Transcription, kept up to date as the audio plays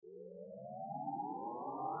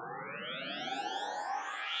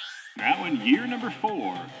That one, year number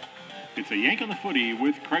 4. It's a Yank on the Footy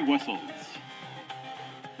with Craig Wessels.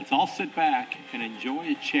 Let's all sit back and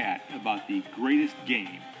enjoy a chat about the greatest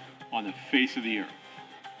game on the face of the earth.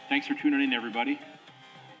 Thanks for tuning in, everybody.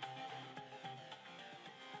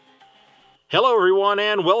 Hello, everyone,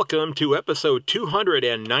 and welcome to episode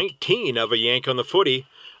 219 of A Yank on the Footy.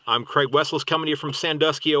 I'm Craig Wessels, coming to you from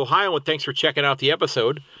Sandusky, Ohio, and thanks for checking out the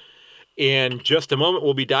episode. In just a moment,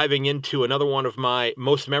 we'll be diving into another one of my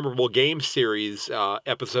most memorable game series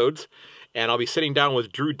episodes, and I'll be sitting down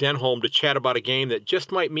with Drew Denholm to chat about a game that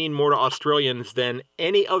just might mean more to Australians than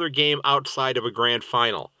any other game outside of a grand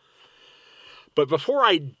final. But before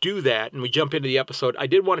I do that, and we jump into the episode, I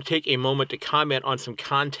did want to take a moment to comment on some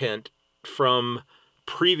content from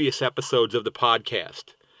previous episodes of the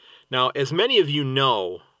podcast. Now, as many of you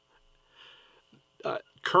know,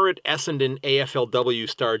 current Essendon AFLW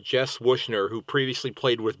star Jess Wushner, who previously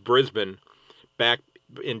played with Brisbane back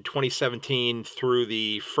in 2017 through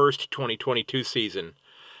the first 2022 season.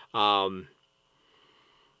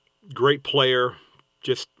 Great player,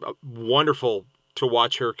 just wonderful to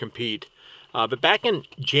watch her compete. But back in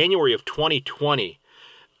January of 2020,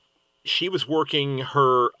 she was working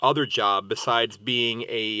her other job besides being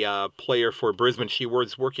a player for Brisbane. She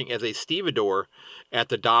was working as a stevedore at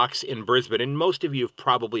the docks in Brisbane, and most of you have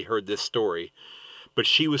probably heard this story, but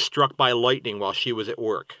she was struck by lightning while she was at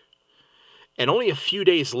work. And only a few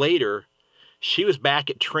days later, she was back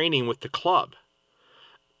at training with the club.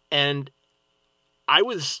 And I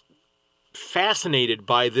was fascinated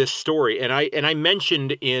by this story, and I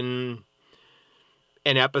mentioned in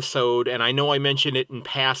an episode, and I know I mentioned it in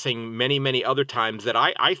passing many, many other times, that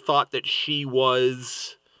I thought that she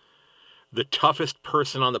was the toughest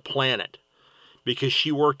person on the planet because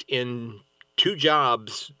she worked in two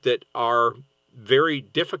jobs that are very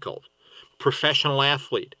difficult. Professional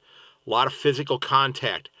athlete, a lot of physical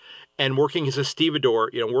contact, and working as a stevedore,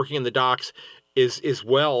 working in the docks is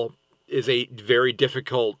a very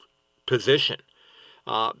difficult position.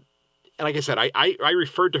 And like I said, I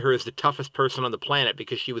referred to her as the toughest person on the planet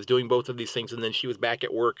because she was doing both of these things, and then she was back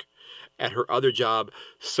at work at her other job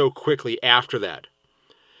so quickly after that.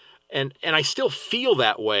 And I still feel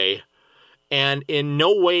that way, and in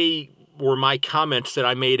no way were my comments that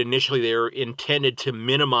I made initially there intended to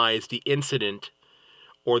minimize the incident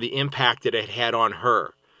or the impact that it had on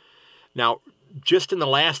her. Now, just in the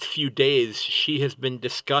last few days, she has been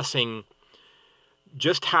discussing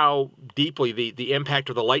just how deeply the impact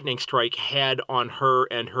of the lightning strike had on her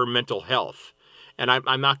and her mental health. And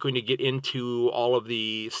I'm not going to get into all of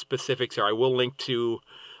the specifics there. I will link to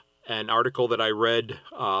an article that I read,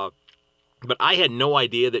 but I had no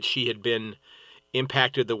idea that she had been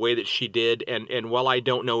impacted the way that she did. And while I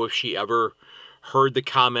don't know if she ever heard the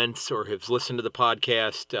comments or has listened to the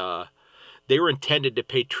podcast, they were intended to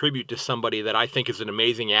pay tribute to somebody that I think is an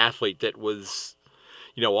amazing athlete that was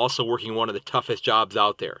also working one of the toughest jobs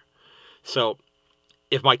out there. So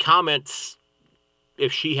if my comments,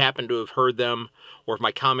 if she happened to have heard them, or if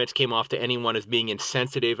my comments came off to anyone as being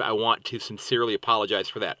insensitive, I want to sincerely apologize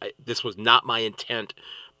for that. This was not my intent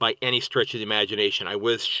by any stretch of the imagination. I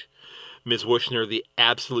wish Ms. Wushner the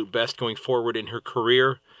absolute best going forward in her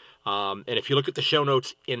career. And if you look at the show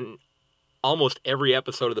notes in almost every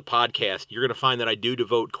episode of the podcast, you're going to find that I do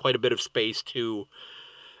devote quite a bit of space to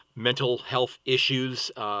mental health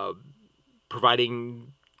issues,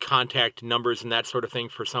 providing contact numbers and that sort of thing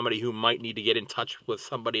for somebody who might need to get in touch with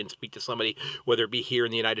somebody and speak to somebody, whether it be here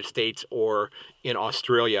in the United States or in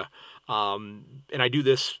Australia. And I do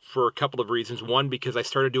this for a couple of reasons. One, because I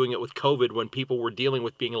started doing it with COVID when people were dealing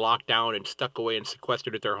with being locked down and stuck away and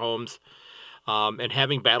sequestered at their homes, and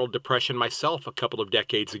having battled depression myself a couple of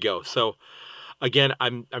decades ago. So again,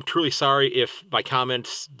 I'm truly sorry if my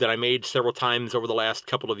comments that I made several times over the last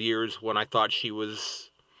couple of years when I thought she was,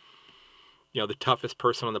 the toughest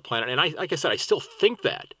person on the planet. And like I said, I still think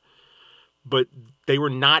that, but they were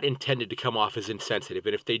not intended to come off as insensitive.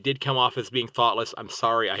 And if they did come off as being thoughtless, I'm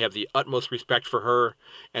sorry. I have the utmost respect for her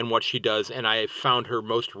and what she does. And I have found her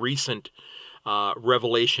most recent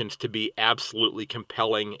revelations to be absolutely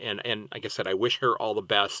compelling. And like I said, I wish her all the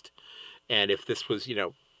best. And if this was,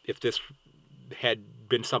 if this had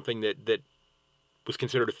been something that was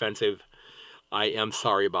considered offensive, I am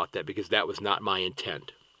sorry about that because that was not my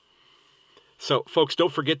intent. So, folks,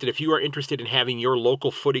 don't forget that if you are interested in having your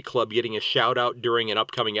local footy club getting a shout-out during an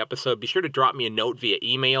upcoming episode, be sure to drop me a note via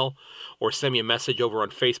email or send me a message over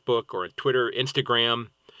on Facebook or on Twitter, Instagram.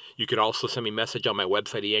 You can also send me a message on my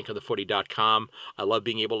website, yankonthefooty.com. I love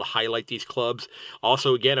being able to highlight these clubs.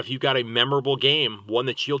 Also, again, if you've got a memorable game, one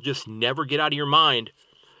that you'll just never get out of your mind,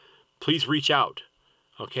 please reach out.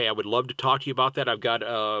 Okay, I would love to talk to you about that. I've got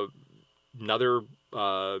another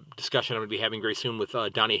discussion I'm going to be having very soon with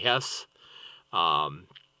Donnie Hess from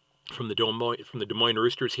the Des Moines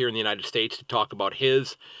Roosters here in the United States to talk about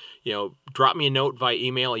his. Drop me a note via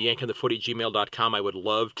email at yankinthefooty@gmail.com. I would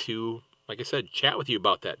love to, like I said, chat with you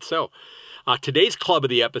about that. So today's club of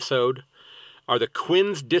the episode are the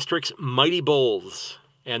Quinns District's Mighty Bulls.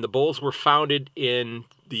 And the Bulls were founded in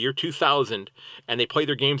the year 2000, and they play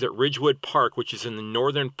their games at Ridgewood Park, which is in the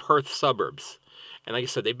northern Perth suburbs. And like I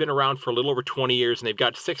said, they've been around for a little over 20 years, and they've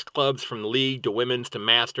got 6 clubs from the league to women's to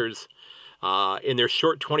masters. In their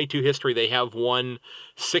short 22 history, they have won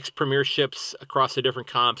 6 premierships across the different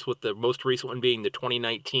comps, with the most recent one being the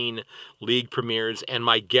 2019 league premiers. And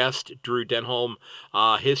my guest, Drew Denholm,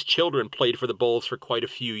 his children played for the Bulls for quite a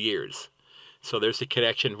few years. So there's the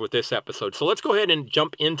connection with this episode. So let's go ahead and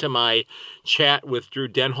jump into my chat with Drew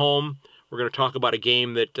Denholm. We're going to talk about a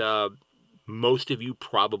game that most of you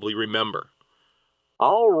probably remember.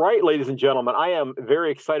 All right, ladies and gentlemen, I am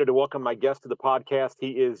very excited to welcome my guest to the podcast.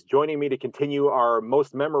 He is joining me to continue our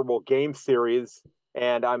most memorable game series,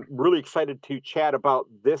 and I'm really excited to chat about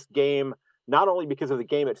this game, not only because of the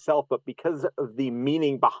game itself, but because of the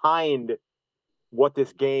meaning behind what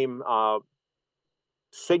this game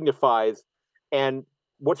signifies. And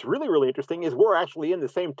what's really, really interesting is we're actually in the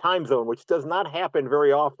same time zone, which does not happen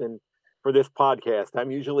very often for this podcast. I'm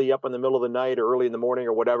usually up in the middle of the night or early in the morning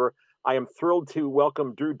or whatever. I am thrilled to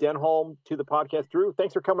welcome Drew Denholm to the podcast. Drew,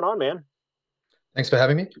 thanks for coming on, man. Thanks for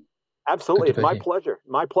having me. Absolutely. It's my pleasure.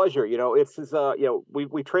 My pleasure.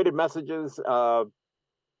 We traded messages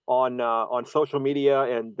on social media,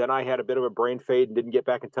 and then I had a bit of a brain fade and didn't get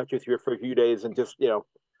back in touch with you for a few days, and just,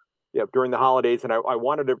 during the holidays. And I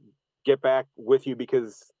wanted to get back with you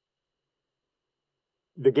because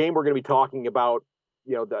the game we're going to be talking about,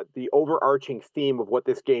 the overarching theme of what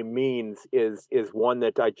this game means is one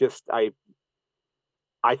that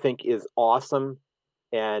I think is awesome,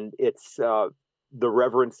 and it's the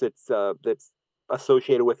reverence that's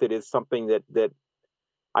associated with it is something that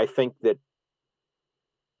I think that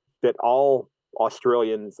all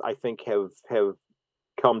Australians, I think, have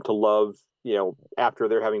come to love, after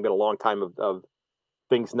there having been a long time of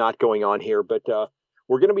things not going on here. But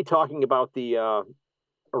we're going to be talking about the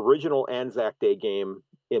original ANZAC Day game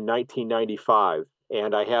in 1995,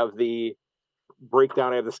 and I have the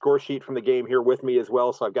breakdown. I have the score sheet from the game here with me as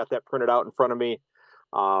well, so I've got that printed out in front of me.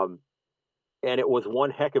 And it was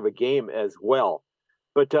one heck of a game as well.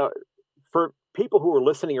 But for people who are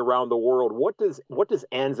listening around the world, what does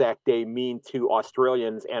ANZAC Day mean to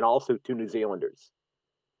Australians and also to New Zealanders?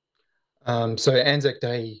 So ANZAC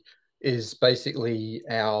Day is basically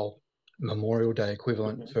our Memorial Day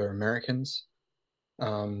equivalent for Americans.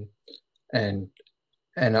 Australia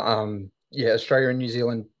and New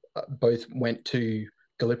Zealand both went to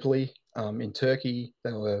Gallipoli in Turkey.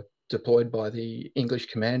 They were deployed by the English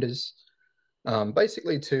commanders,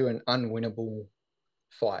 basically to an unwinnable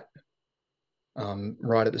fight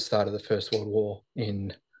right at the start of the First World War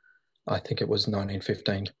in, I think it was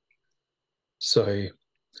 1915. So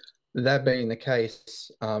that being the case,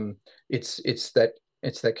 it's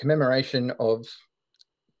that commemoration of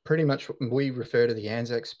pretty much, we refer to the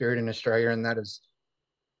ANZAC spirit in Australia, and that is,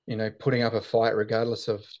 putting up a fight regardless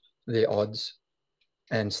of the odds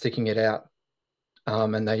and sticking it out.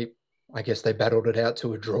 And I guess they battled it out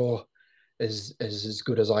to a draw, is as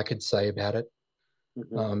good as I could say about it.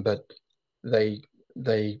 Mm-hmm. But they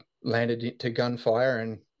landed it to gunfire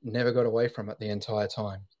and never got away from it the entire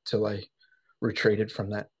time till they retreated from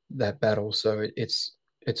that battle. So it's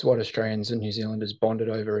what Australians and New Zealanders bonded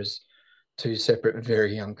over as two separate,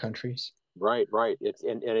 very young countries. Right. It's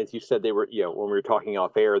and as you said, they were, when we were talking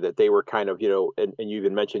off air, that they were kind of, and you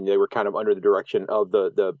even mentioned they were kind of under the direction of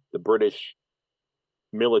the British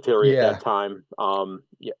military at that time. And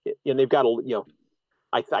they've got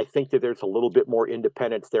I think that there's a little bit more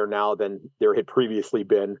independence there now than there had previously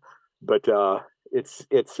been, but it's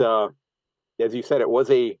as you said, it was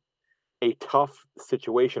a tough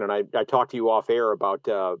situation. And I talked to you off air about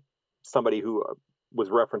somebody who was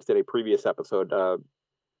referenced in a previous episode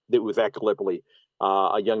that was at Gallipoli,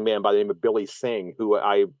 a young man by the name of Billy Singh, who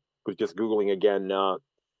I was just Googling again,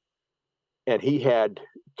 and he had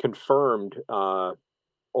confirmed over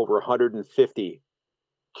 150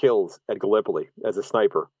 kills at Gallipoli as a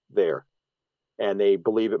sniper there, and they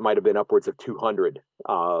believe it might have been upwards of 200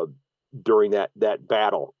 during that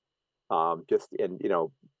battle. This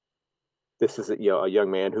is a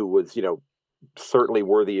young man who was certainly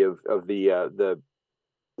worthy of the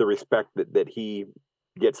respect that he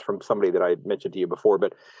gets from somebody that I mentioned to you before.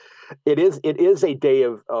 But it is a day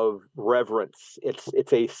of reverence.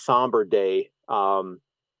 It's a somber day, and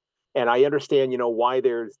I understand why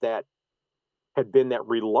there's that had been that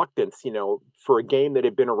reluctance, for a game that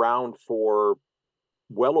had been around for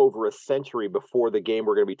well over a century before the game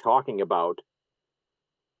we're going to be talking about.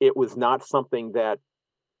 It was not something that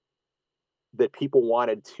people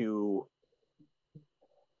wanted to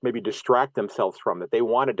maybe distract themselves from, that they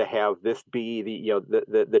wanted to have this be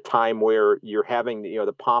the time where you're having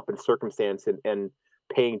the pomp and circumstance and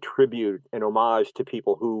paying tribute and homage to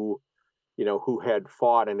people who had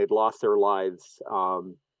fought and had lost their lives.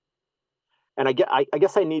 And I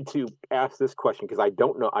guess I need to ask this question because I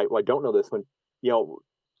don't know. I don't know this one.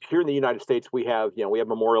 Here in the United States, we have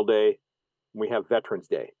Memorial Day, and we have Veterans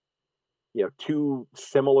Day. Two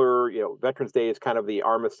similar. Veterans Day is kind of the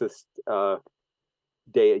armistice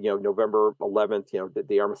day. November 11th.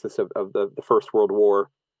 The armistice of the First World War.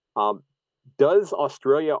 Does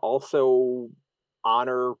Australia also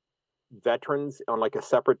honor veterans on like a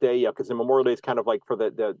separate day? Because the Memorial Day is kind of like for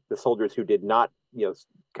the soldiers who did not,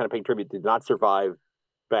 kind of paying tribute, did not survive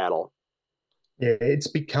battle. Yeah, it's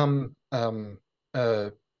become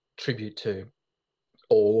a tribute to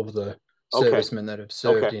all of the servicemen that have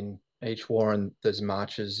served in each war, and there's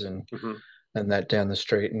marches and that down the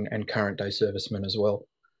street, and current day servicemen as well.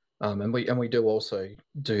 And we do also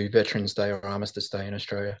do Veterans Day or Armistice Day in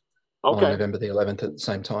Australia on November the 11th at the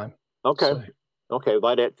same time. Okay.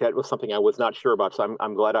 Well, that was something I was not sure about, so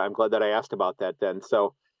I'm glad that I asked about that then.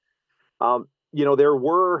 So, there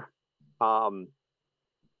were some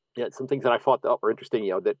things that I thought were interesting.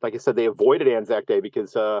 That, like I said, they avoided ANZAC Day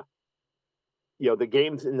because the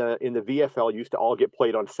games in the VFL used to all get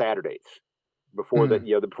played on Saturdays before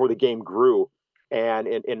before the game grew. And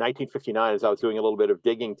in 1959, as I was doing a little bit of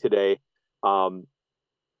digging today,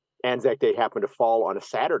 ANZAC Day happened to fall on a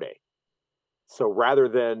Saturday. So rather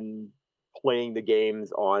than playing the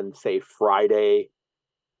games on, say, Friday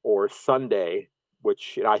or Sunday,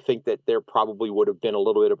 which I think that there probably would have been a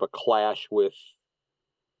little bit of a clash with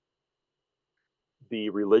the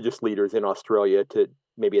religious leaders in Australia to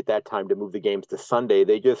maybe at that time to move the games to Sunday.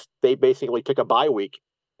 They basically took a bye week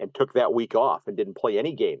and took that week off and didn't play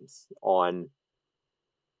any games on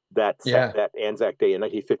that ANZAC Day in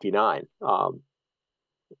 1959.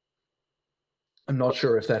 I'm not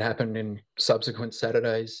sure if that happened in subsequent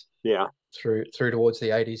Saturdays. Yeah. Through towards the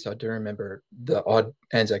 80s. I do remember the odd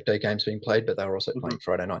ANZAC Day games being played, but they were also playing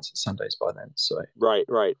Friday nights and Sundays by then. So right.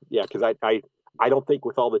 Yeah, because I don't think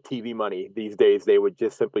with all the TV money these days, they would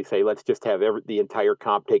just simply say, let's just have the entire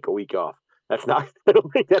comp take a week off. That's not, I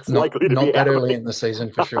don't think that's likely to be happening. Not that early in the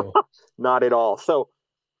season for sure. Not at all. So,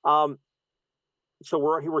 so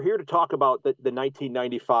we're here to talk about the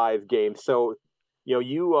 1995 game. So,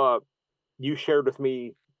 you shared with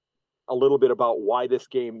me a little bit about why this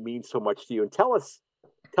game means so much to you, and tell us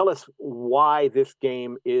why this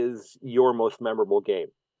game is your most memorable game.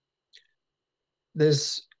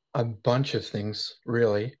 There's a bunch of things,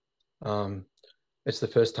 really. It's the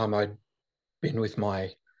first time I'd been with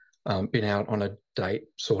been out on a date,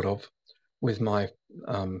 sort of, with my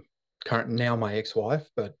now my ex-wife,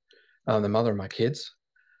 but the mother of my kids.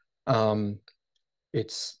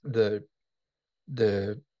 It's the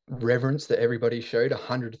reverence that everybody showed.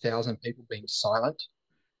 100,000 people being silent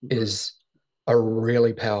is a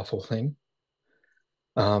really powerful thing.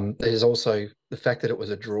 There's also the fact that it was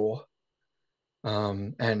a draw,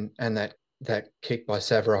 and that kick by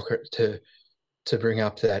Savrock to bring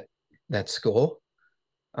up that score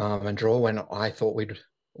and draw, when I thought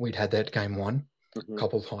we'd had that game won a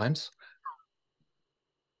couple of times.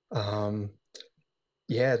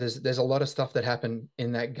 There's a lot of stuff that happened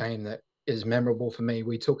in that game that is memorable for me.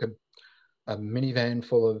 We took a minivan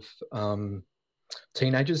full of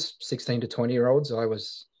teenagers, 16 to 20-year-olds. I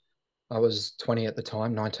was 20 at the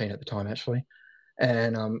time, 19 at the time actually,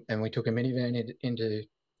 and we took a minivan into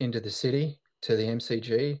the city to the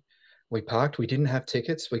MCG. We parked. We didn't have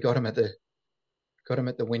tickets. We got them at the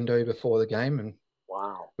window before the game, and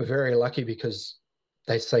wow, we're very lucky because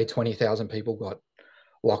they say 20,000 people got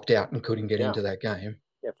locked out and couldn't get into that game.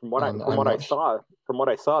 Yeah, from what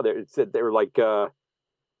I saw, there it said there were like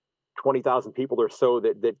 20,000 people or so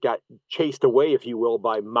that got chased away, if you will,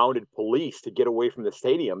 by mounted police to get away from the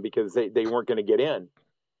stadium because they weren't going to get in.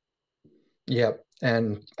 Yeah,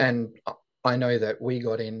 and I know that we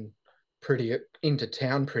got into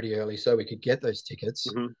town pretty early so we could get those tickets.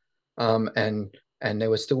 And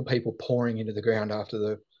there were still people pouring into the ground after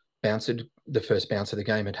the first bounce of the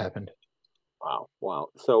game had happened. Wow.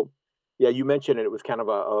 So, yeah, you mentioned it was kind of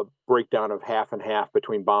a breakdown of half and half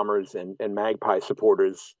between Bombers and Magpie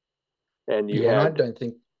supporters. And I don't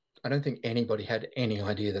think anybody had any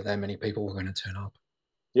idea that many people were going to turn up.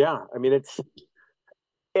 Yeah, I mean,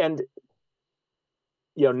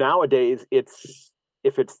 nowadays it's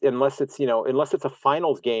unless it's a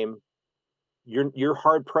finals game, you're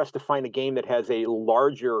hard pressed to find a game that has a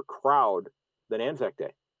larger crowd than Anzac Day.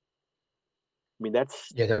 I mean,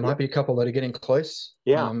 there might be a couple that are getting close.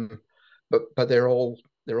 Yeah. But they're all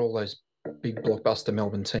those big blockbuster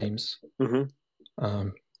Melbourne teams. Mm-hmm.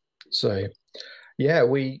 So yeah,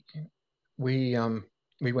 we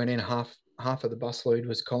went in, half of the busload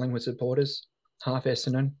was Collingwood supporters, half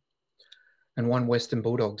Essendon, and one Western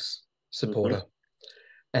Bulldogs supporter.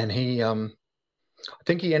 Mm-hmm. And he I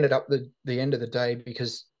think he ended up the end of the day,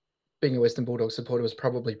 because being a Western Bulldogs supporter was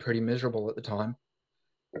probably pretty miserable at the time.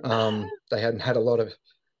 They hadn't had a lot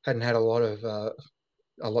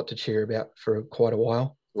to cheer about for quite a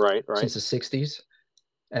while, right, since the 60s.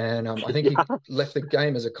 And I think he left the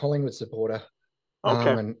game as a Collingwood supporter.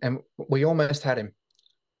 Okay. And we almost had him,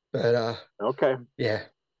 but okay, yeah.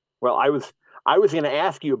 Well, I was going to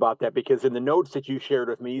ask you about that, because in the notes that you shared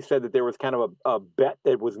with me, you said that there was kind of a bet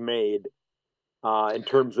that was made in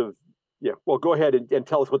terms of, yeah. Well, go ahead and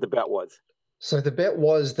tell us what the bet was. So the bet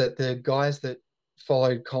was that the guys that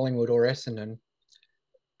followed Collingwood or Essendon,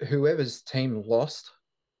 whoever's team lost,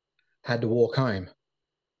 had to walk home.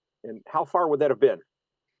 And how far would that have been?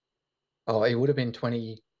 Oh, it would have been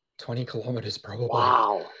 20 kilometers probably.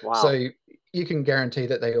 Wow. So you can guarantee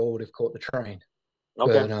that they all would have caught the train.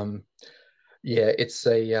 Okay. But yeah,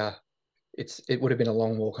 it would have been a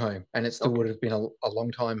long walk home, and it still would have been a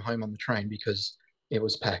long time home on the train, because it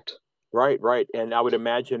was packed. Right. And I would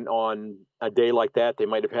imagine on a day like that, they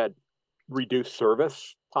might have had reduced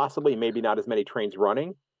service, possibly, maybe not as many trains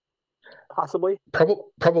running, possibly.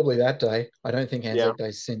 Probably that day. I don't think Anzac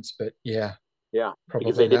Day's since, but yeah. Yeah,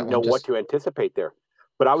 because they didn't know what to anticipate there.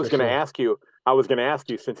 But I was going to ask you,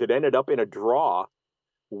 since it ended up in a draw,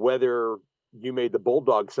 whether you made the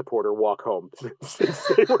Bulldog supporter walk home, since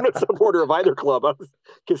they weren't a supporter of either club.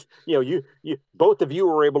 Because you both of you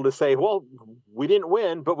were able to say, well, we didn't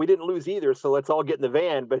win, but we didn't lose either, so let's all get in the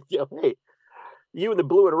van. But hey, you in the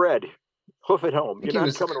blue and red, hoof it home. You're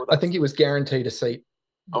not coming with us. I think he was guaranteed a seat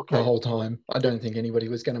the whole time. I don't think anybody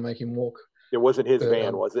was going to make him walk. It wasn't his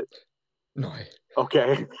van, was it? No.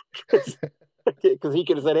 Okay. Because he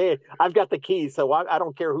could have said, hey, I've got the keys, so I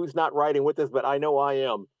don't care who's not riding with us, but I know I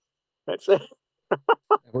am. That's it. It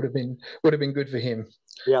would have been good for him.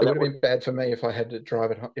 Yeah, it would have been bad for me if I had to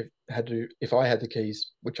drive it. If I had the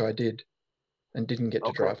keys, which I did, and didn't get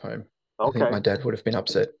to drive home. I think my dad would have been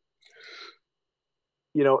upset.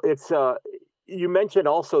 It's you mentioned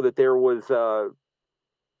also that there was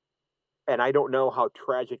and I don't know how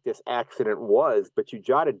tragic this accident was, but you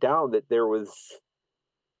jotted down that there was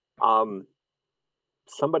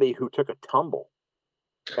somebody who took a tumble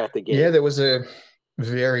at the game. Yeah, there was a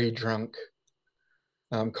very drunk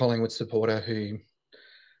Collingwood supporter who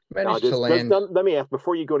managed to land. Let me ask,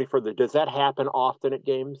 before you go any further, does that happen often at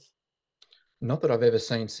games? Not that I've ever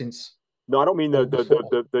seen since. No, I don't mean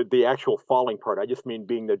the actual falling part. I just mean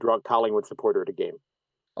being the drunk Collingwood supporter at a game.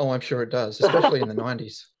 Oh, I'm sure it does, especially in the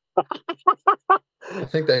 90s. I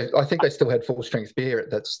think they still had full strength beer at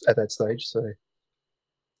that stage.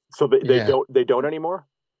 So they don't anymore.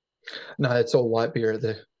 No, it's all light beer at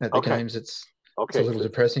the games. It's a little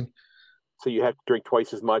depressing. So you have to drink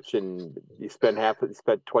twice as much, and you spend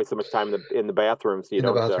twice as much time in the bathroom. So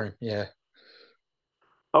the bathroom, yeah.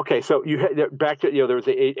 Okay, so you had back to there was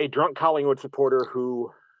a drunk Collingwood supporter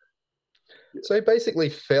who. So he basically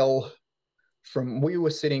fell from. We were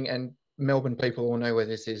sitting, and Melbourne people will know where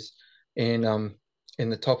this is, in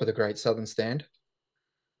the top of the Great Southern Stand,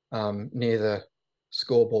 near the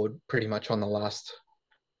scoreboard, pretty much on the last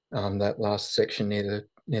that last section near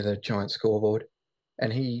the giant scoreboard,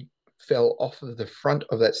 and he fell off of the front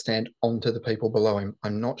of that stand onto the people below him.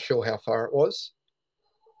 I'm not sure how far it was,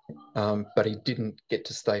 but he didn't get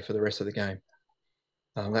to stay for the rest of the game.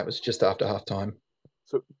 That was just after halftime.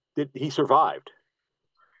 So he survived?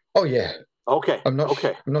 Oh yeah. Okay. I'm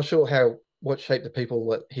not sure what shape the people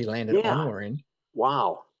that he landed on were in.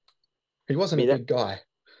 Wow. He wasn't a big guy.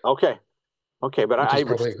 Okay, but which is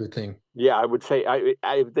probably a good thing. Yeah, I would say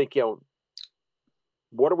I think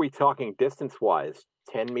what are we talking distance wise?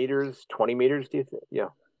 10 meters, 20 meters? Do you think? Yeah.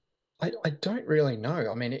 I don't really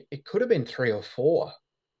know. I mean, it could have been 3 or 4.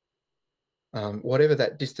 Whatever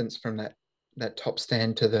that distance from that top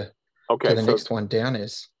stand to the next one down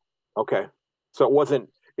is. Okay, so it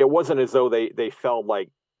wasn't as though they fell like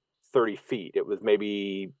 30 feet. It was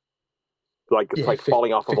maybe like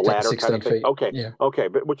falling off of a ladder kind of thing. Feet. Okay, yeah. Okay,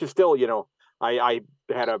 but which is still, I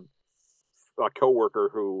had a coworker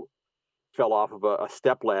who fell off of a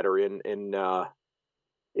step ladder in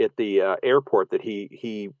at the airport that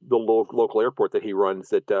the local airport that he runs,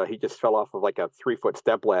 that he just fell off of like a 3-foot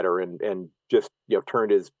step ladder and just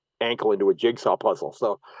turned his ankle into a jigsaw puzzle.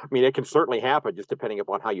 So I mean, it can certainly happen just depending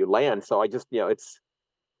upon how you land. So I just it's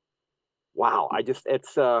wow. I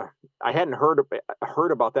hadn't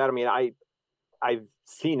heard about that. I mean, I've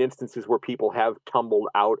seen instances where people have tumbled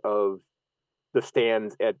out of the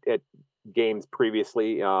stands at games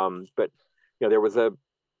previously, but there was a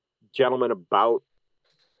gentleman about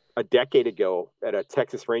a decade ago at a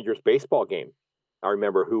Texas Rangers baseball game, I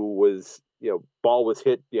remember, who was, ball was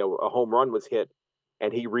hit, a home run was hit,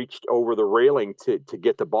 and he reached over the railing to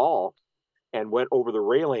get the ball and went over the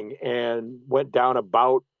railing and went down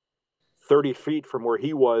about 30 feet from where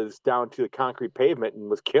he was down to the concrete pavement and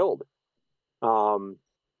was killed.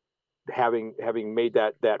 Having made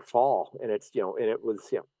that fall. And it's, and it was,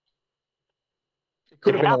 it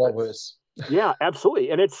could have been a lot worse. Yeah, absolutely.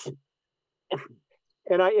 And it's,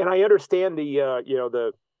 and I understand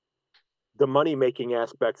the money making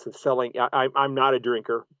aspects of selling. I'm not a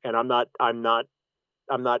drinker, and I'm not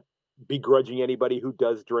begrudging anybody who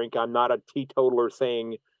does drink. I'm not a teetotaler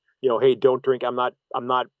saying, hey, don't drink. I'm not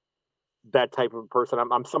that type of person.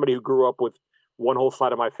 I'm somebody who grew up with one whole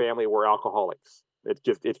side of my family were alcoholics. It's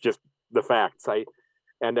just the facts.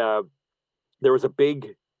 There was a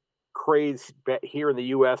big craze here in the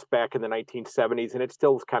U.S. back in the 1970s, and it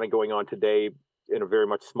still is kind of going on today in a very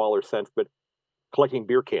much smaller sense, but collecting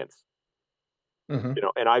beer cans. Mm-hmm.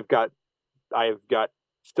 And I've got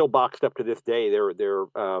still boxed up to this day. They're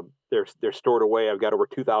stored away. I've got over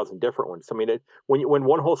 2,000 different ones. I mean, when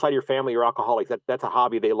one whole side of your family are alcoholics, that's a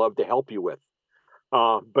hobby they love to help you with.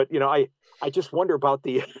 But I just wonder about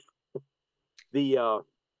the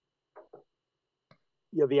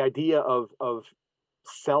idea of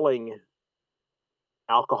selling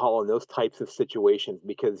alcohol in those types of situations,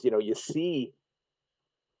 because you see,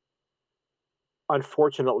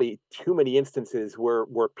 unfortunately, too many instances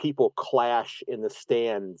where people clash in the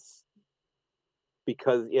stands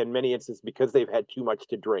because they've had too much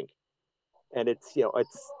to drink. And it's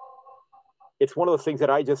one of those things that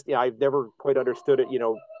I've never quite understood it.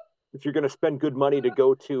 If you're going to spend good money to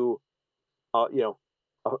go to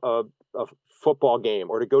a football game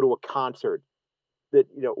or to go to a concert, that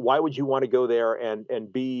why would you want to go there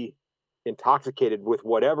and be intoxicated with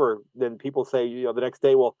whatever? Then people say the next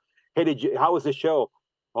day, well, hey, how was the show?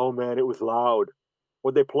 Oh man, it was loud.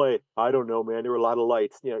 What'd they play? I don't know, man. There were a lot of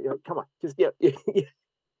lights. Come on, just you're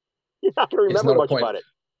not gonna remember much about it.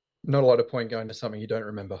 Not a lot of point going to something you don't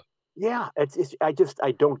remember. Yeah, I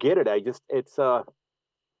don't get it. It's a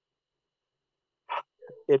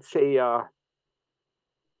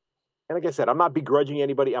and like I said, I'm not begrudging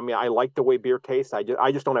anybody. I mean, I like the way beer tastes.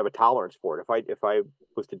 I just don't have a tolerance for it. If I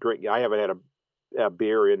was to drink, I haven't had a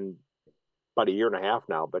beer in about a year and a half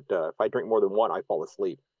now. But if I drink more than one, I fall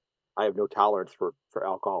asleep. I have no tolerance for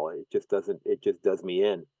alcohol. It just does me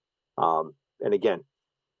in. And again,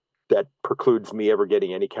 that precludes me ever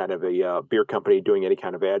getting any kind of a beer company doing any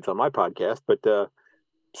kind of ads on my podcast. But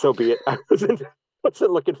so be it. I wasn't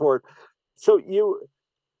looking for it. So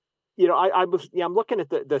I'm looking at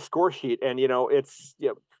the score sheet, and it's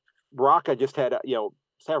Rocca just had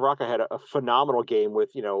Sam Rocca had a phenomenal game with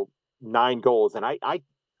 9 goals, and I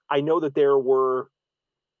know that there were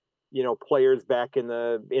players back in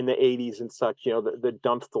the 80s and such, the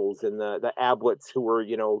Dunstals and the Ablets who were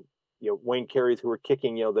Wayne Carey's who were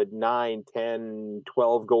kicking the 9, 10,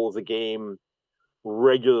 12 goals a game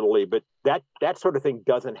regularly, but that sort of thing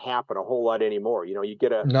doesn't happen a whole lot anymore. You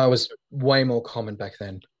get it was way more common back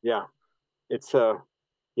then. Yeah, it's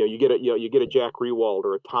you get a Jack Rewald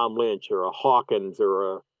or a Tom Lynch or a Hawkins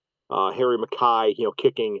or a Harry Mackay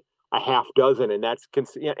kicking a half dozen, and that's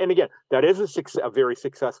and again, that is a very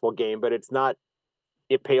successful game, but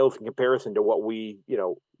it pales in comparison to what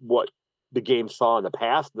what the game saw in the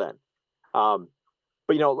past then.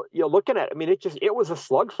 But looking at it, I mean, it was a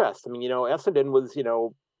slugfest. I mean, Essendon was,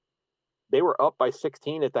 they were up by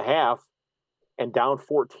 16 at the half and down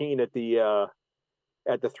 14 at the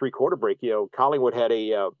 3-quarter break. Collingwood had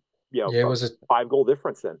a it was a 5-goal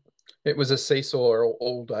difference then. It was a seesaw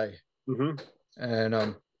all day. Mm-hmm.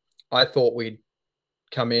 And I thought we'd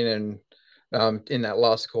come in and in that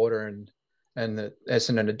last quarter and that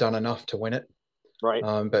Essendon had done enough to win it. Right.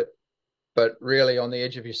 But really on the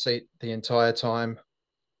edge of your seat the entire time.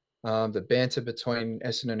 The banter between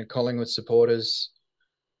Essendon and Collingwood supporters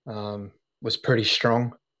was pretty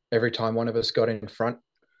strong. Every time one of us got in front,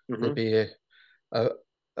 mm-hmm. there'd be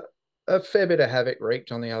a fair bit of havoc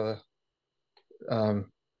wreaked on the other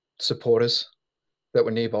supporters that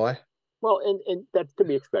were nearby. Well, and that's to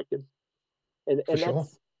be expected. And For that's sure.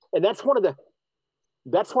 And that's one of the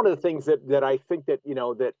that's one of the things that I think that,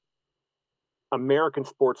 that American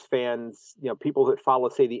sports fans, people that follow,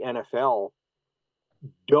 say, the NFL,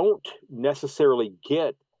 don't necessarily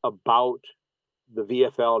get about the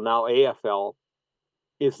VFL, now AFL,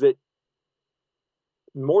 is that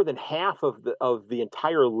more than half of the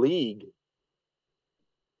entire league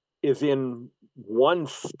is in one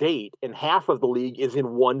state, and half of the league is in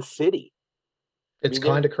one city. It's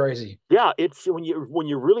kind of crazy. Yeah, it's when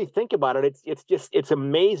you really think about it, it's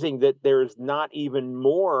amazing that there's not even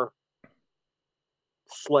more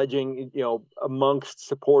sledging, amongst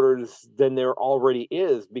supporters than there already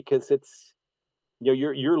is, because it's,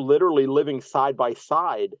 you're literally living side by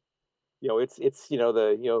side.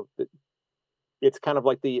 It's kind of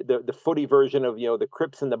like the footy version of, the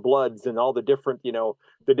Crips and the Bloods and all the different,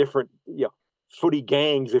 footy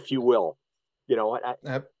gangs, if you will.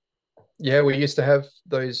 Yeah, we used to have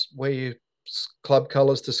those wear your club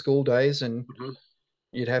colors to school days, and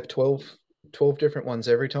you'd have 12 different ones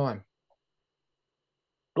every time.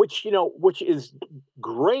 Which is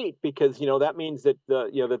great, because, that means that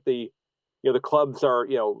the clubs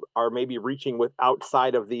are maybe reaching with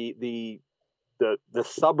outside of the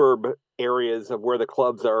suburb areas of where the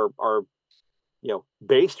clubs are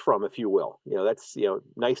based from, if you will. That's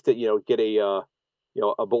nice to get a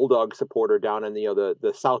Bulldog supporter down in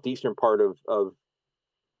the southeastern part of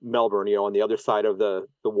Melbourne, on the other side of the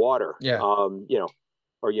water. Yeah.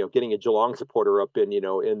 Or getting a Geelong supporter up in in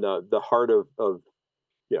the heart of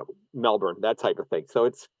Melbourne, that type of thing. So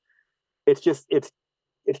it's just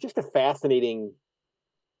a fascinating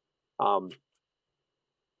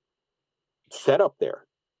setup there.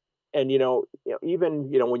 And even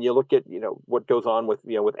when you look at what goes on with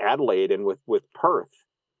with Adelaide and with Perth,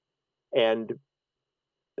 and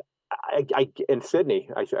I in Sydney,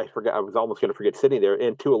 I forgot, I was almost going to forget Sydney there,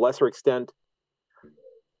 and to a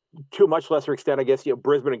much lesser extent, I guess,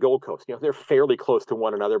 Brisbane and Gold Coast, they're fairly close to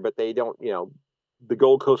one another, but they don't, the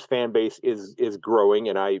Gold Coast fan base is growing,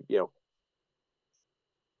 and I'm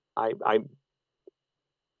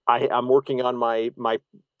working on my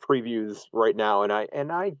previews right now, and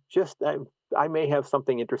I may have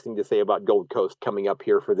something interesting to say about Gold Coast coming up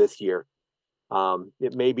here for this year.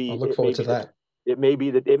 It may be. I look forward to that. It may be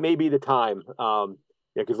the time.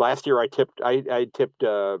 Because last year I tipped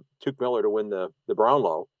Tuke Miller to win the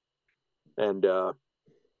Brownlow, and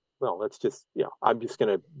well, let's just I'm just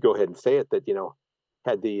going to go ahead and say it, that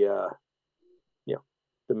had the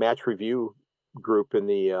the match review group in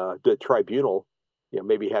the tribunal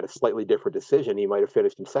maybe had a slightly different decision, he might have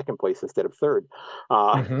finished in second place instead of third.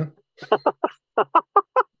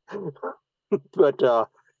 But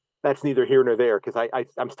that's neither here nor there, because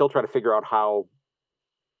I'm still trying to figure out how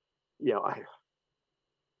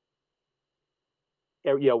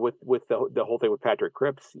with the whole thing with Patrick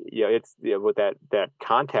Cripps, it's with that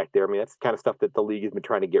contact there. I mean, that's the kind of stuff that the league has been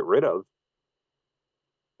trying to get rid of,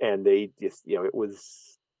 and they just it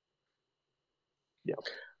was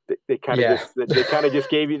they kind of just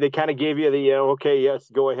gave you the okay, yes,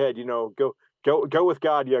 go ahead, go with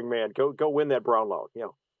God, young man, go win that Brownlow,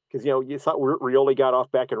 because you saw Rioli got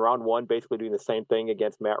off back in round one, basically doing the same thing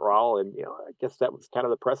against Matt Rowell, and I guess that was kind of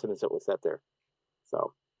the precedence that was set there.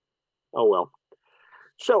 So, oh well.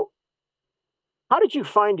 So, how did you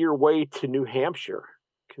find your way to New Hampshire?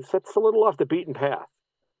 Because that's a little off the beaten path.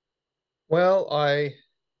 Well, I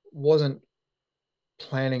wasn't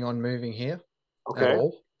planning on moving here at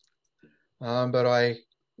all, but I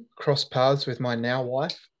crossed paths with my now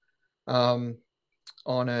wife on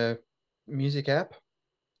a music app,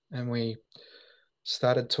 and we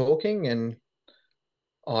started talking, and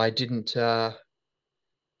I didn't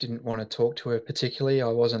want to talk to her particularly. I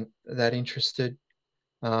wasn't that interested,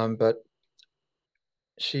 but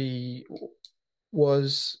she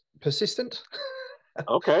was persistent.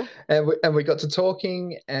 Okay. and we got to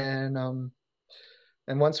talking, and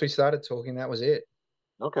once we started talking, that was it.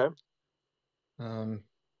 Okay.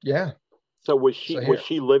 Yeah. So was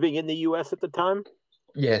she living in the U.S. at the time?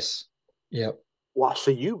 Yes. Yep. Wow.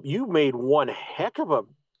 So you made one heck of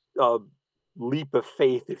a leap of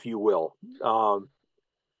faith, if you will.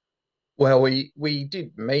 Well, we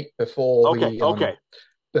did meet before okay.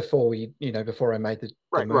 Before I made the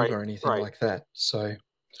move or anything like that. So,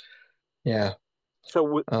 yeah.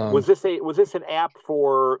 So was this an app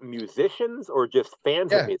for musicians or just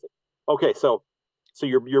fans of music? Okay, so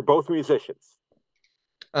you're both musicians.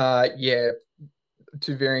 Yeah,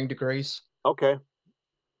 to varying degrees. Okay.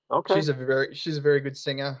 She's a very good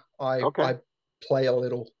singer. I play a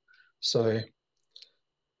little, so.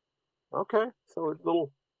 Okay, so a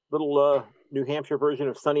little New Hampshire version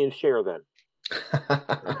of Sonny and Cher then.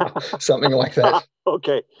 Something like that.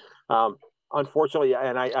 Okay. unfortunately,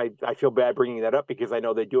 and I feel bad bringing that up because I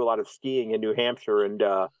know they do a lot of skiing in New Hampshire, and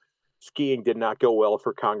skiing did not go well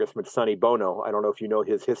for Congressman Sonny Bono. I don't know if you know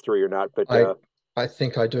his history or not, but I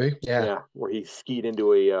think I do. Yeah. yeah, where he skied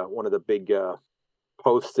into a one of the big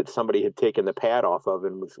posts that somebody had taken the pad off of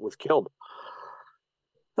and was killed.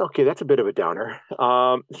 Okay, that's a bit of a downer.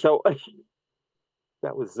 So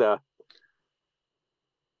that was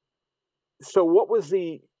so what was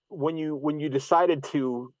the when you decided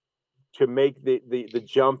to make the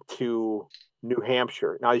jump to New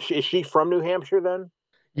Hampshire? Now is she from New Hampshire then?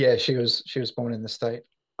 Yeah, she was born in the state.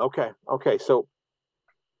 Okay. So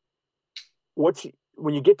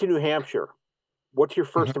when you get to New Hampshire, what's your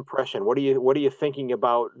first impression? What are you thinking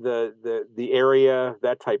about the area,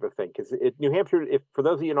 that type of thing? Because New Hampshire, if for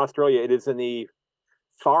those of you in Australia, it is in the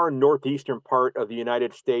far northeastern part of the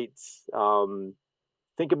United States.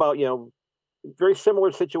 Think about very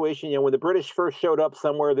similar situation. When the British first showed up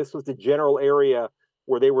somewhere, this was the general area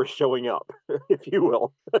where they were showing up, if you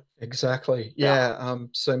will. Exactly. Yeah.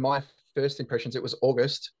 So my first impressions, it was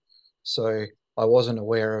August, so I wasn't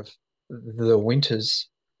aware of the winters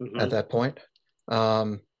at that point.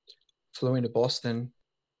 Flew into Boston,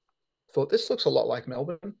 thought this looks a lot like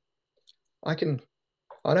Melbourne. I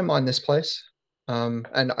don't mind this place. And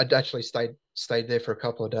I'd actually stayed there for a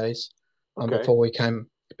couple of days Okay. before we came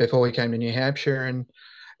to New Hampshire, and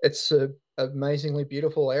it's a amazingly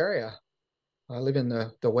beautiful area. I live in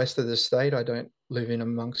the west of the state. I don't live in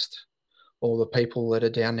amongst all the people that are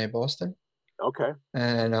down near Boston. Okay.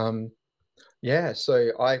 And yeah, so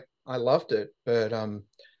I loved it, but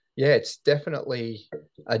yeah, it's definitely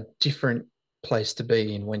a different place to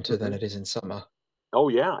be in winter than it is in summer. Oh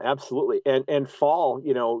yeah, absolutely. And fall,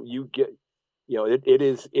 you get, it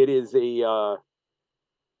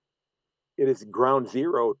is ground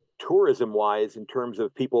zero tourism wise in terms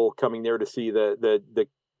of people coming there to see the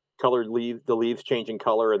colored leaves, the leaves changing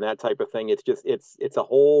color and that type of thing. It's just it's a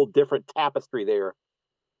whole different tapestry there,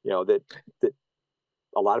 that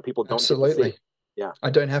a lot of people don't get to see. Absolutely. Yeah. I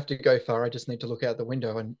don't have to go far. I just need to look out the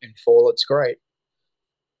window, and in fall, it's great.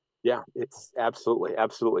 Yeah, it's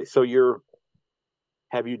absolutely. So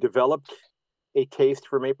have you developed a taste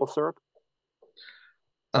for maple syrup?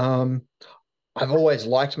 Um, I've always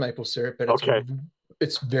liked maple syrup, but Okay.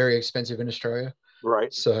 it's very expensive in Australia.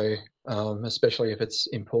 Right. So, especially if it's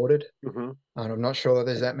imported, Mm-hmm. and I'm not sure that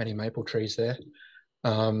there's that many maple trees there.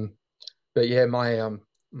 Um, but yeah,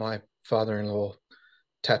 my father-in-law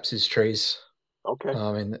taps his trees Okay.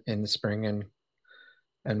 in the spring,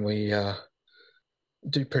 and we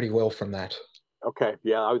do pretty well from that. Okay.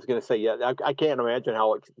 Yeah, I was going to say, yeah, I can't imagine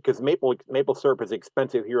because maple syrup is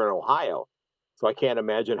expensive here in Ohio, so I can't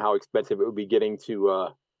imagine how expensive it would be getting to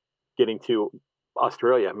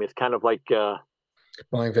Australia. I mean, it's kind of like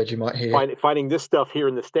Buying Vegemite here. finding this stuff here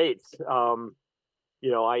in the States. I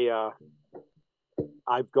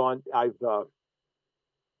I've gone I've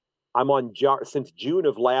I'm on jar since June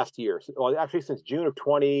of last year. Well, actually, since June of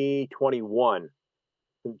 2021.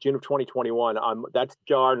 In June of 2021, that's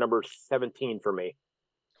jar number 17 for me.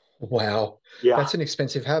 Wow, Yeah. that's an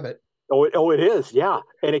expensive habit. Oh, it is. Yeah.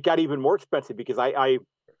 And it got even more expensive because I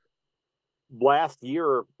last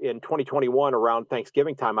year in 2021 around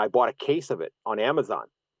Thanksgiving time, I bought a case of it on Amazon,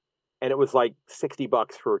 and it was like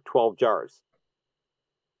 $60 for 12 jars.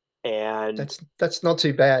 And That's not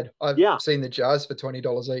too bad. I've yeah, seen the jars for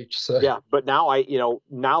 $20 each. So yeah. But now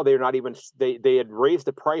now they're not even, they had raised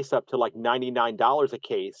the price up to like $99 a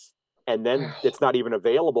case. And then wow. it's not even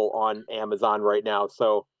available on Amazon right now.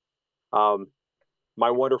 So,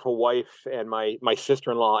 my wonderful wife and my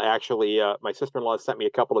sister-in-law my sister-in-law sent me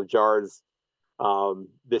a couple of jars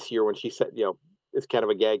this year when she said, it's kind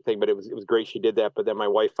of a gag thing, but it was great she did that. But then my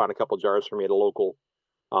wife found a couple of jars for me at a local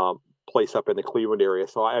place up in the Cleveland area.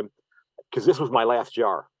 So because this was my last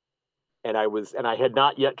jar, and I had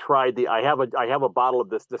not yet tried I have a bottle of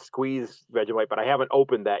the squeeze Vegemite, but I haven't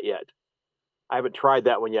opened that yet. I haven't tried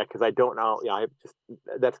that one yet because I don't know. Yeah,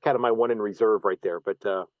 that's kind of my one in reserve right there. But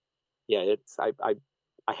yeah,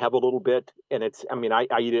 I have a little bit, and I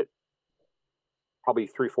eat it probably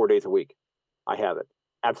 3-4 days a week. I have it.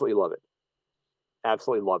 Absolutely love it.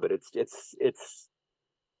 Absolutely love it.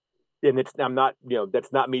 I'm not,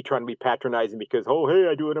 that's not me trying to be patronizing because, oh, hey,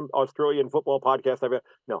 I do an Australian football podcast.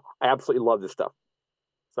 No, I absolutely love this stuff.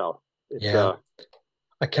 So it's, yeah,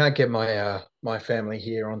 I can't get my family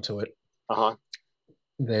here onto it. uh-huh.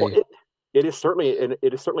 They, Well, it is certainly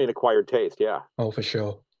an acquired taste. Yeah. oh, for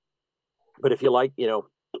sure. But if you like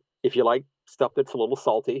stuff that's a little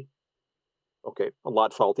salty, okay, a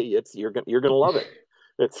lot salty, you're going to love it.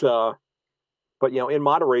 It's, but in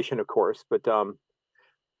moderation, of course. But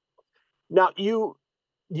now you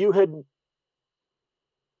had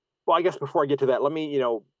Well, I guess before I get to that, let me,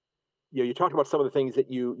 you talked about some of the things that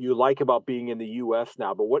you like about being in the U.S.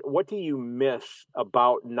 now, but what do you miss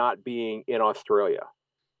about not being in Australia?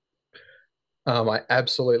 I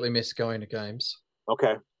absolutely miss going to games.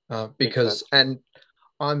 Okay. Because I've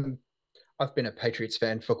been a Patriots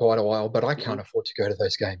fan for quite a while, but I can't afford to go to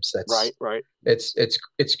those games. Right.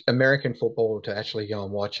 It's American football to actually go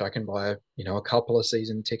and watch. I can buy a couple of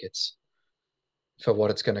season tickets for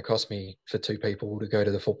what it's going to cost me for two people to go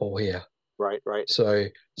to the football here. Right. So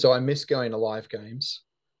I miss going to live games.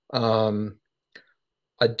 I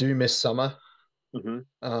do miss summer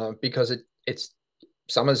because it's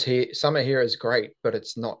summer's here. Summer here is great, but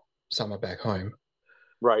it's not summer back home.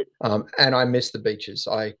 Right. And I miss the beaches.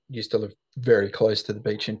 I used to live very close to the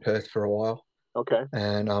beach in Perth for a while. Okay.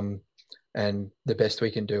 And the best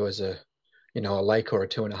we can do is a lake or a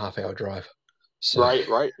 2.5 hour drive. So.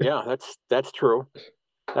 Right. Yeah, that's true.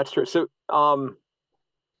 That's true. So,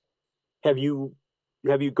 have you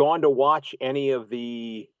gone to watch any of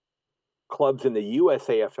the clubs in the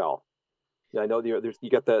USAFL? I know there's you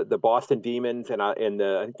got the Boston Demons and I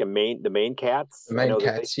think the Maine Cats. The Maine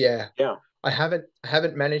Cats, yeah. Yeah. I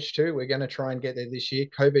haven't managed to. We're going to try and get there this year.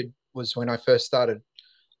 COVID was when I first started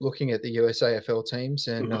looking at the USAFL teams,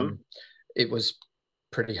 and it was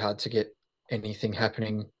pretty hard to get anything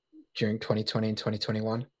happening during 2020 and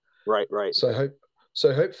 2021. Right. So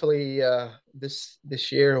hopefully this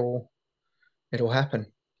year it'll happen.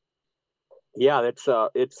 Yeah,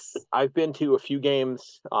 it's I've been to a few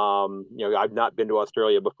games. I've not been to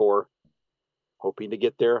Australia before, hoping to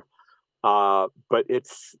get there. But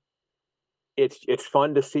it's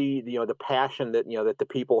fun to see the passion that that the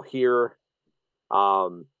people here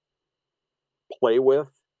play with.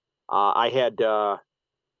 I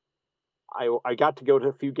got to go to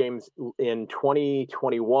a few games in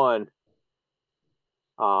 2021.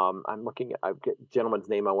 I'm looking at I've got a gentleman's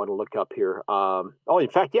name I want to look up here. In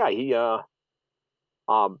fact, yeah, he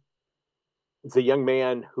it's a young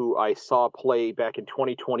man who I saw play back in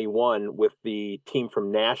 2021 with the team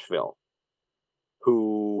from Nashville,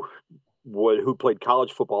 who played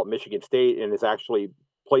college football at Michigan State and is actually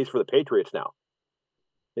plays for the Patriots now.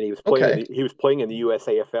 And he was playing. He was playing in the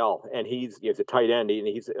USAFL, and he's a tight end, and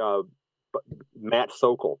he's Matt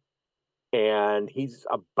Sokol, and he's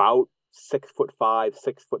about 6'5",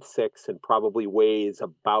 6'6", and probably weighs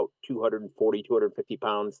about 240, 250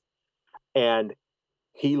 pounds, and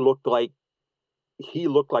he looked like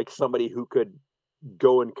somebody who could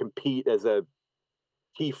go and compete as a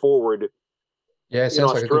key forward. Yeah, it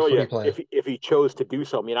sounds like a good footy player. If he chose to do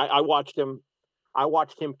so. I mean, I watched him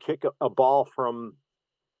kick a ball from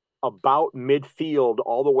about midfield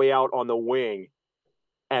all the way out on the wing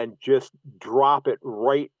and just drop it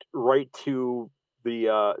right to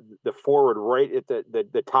the forward, right at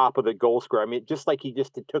the top of the goal square. I mean, just like he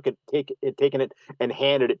just taken it and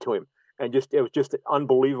handed it to him. And it was just an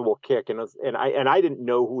unbelievable kick. And I didn't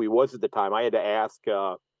know who he was at the time. I had to ask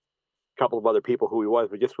a couple of other people who he was,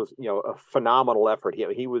 but just was, a phenomenal effort.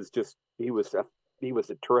 He was a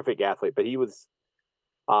terrific athlete, but he was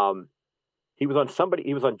on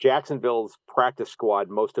Jacksonville's practice squad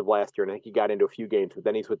most of last year. And I think he got into a few games, but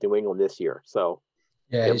then he's with New England this year. So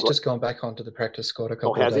yeah, he's just gone back onto the practice squad a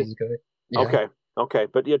couple of days ago. Yeah. Okay,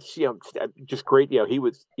 but it's just great.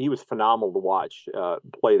 He was phenomenal to watch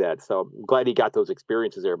play that. So I'm glad he got those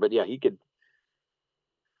experiences there. But yeah,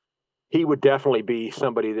 he would definitely be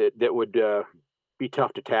somebody that would be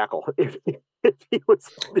tough to tackle if he was.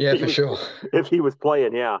 Yeah, for sure. If he was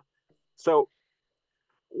playing, yeah. So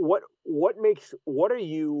what are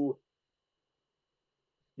you?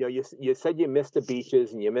 You said you missed the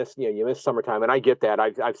beaches and you miss summertime, and I get that.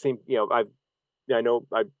 I've seen I know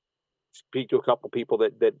I speak to a couple people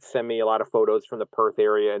that send me a lot of photos from the Perth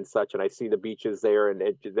area and such, and I see the beaches there, and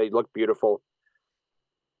they look beautiful.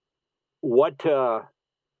 What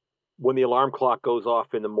when the alarm clock goes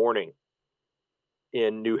off in the morning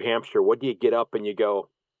in New Hampshire, what do you get up and you go,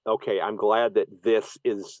 okay, I'm glad that this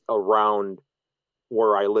is around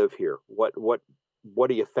where I live here? What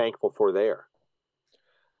are you thankful for there?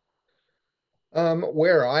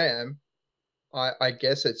 Where I am, I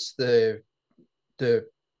guess it's the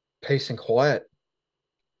peace and quiet.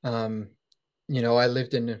 I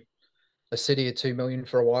lived in a city of 2 million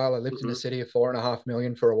for a while. I lived in a city of 4.5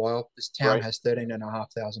 million for a while. This town has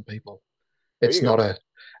 13,500 people. It's not a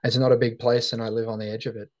big place, and I live on the edge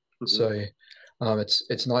of it. So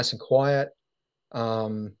it's nice and quiet.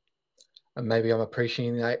 And maybe I'm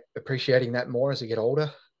appreciating that more as I get older.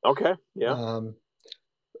 Okay. Yeah.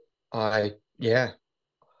 I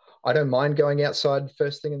don't mind going outside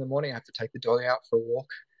first thing in the morning. I have to take the dog out for a walk,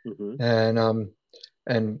 and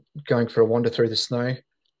going for a wander through the snow.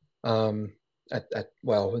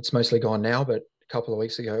 Well, it's mostly gone now, but a couple of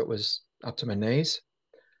weeks ago it was up to my knees.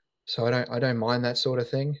 So I don't mind that sort of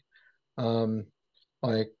thing. Um,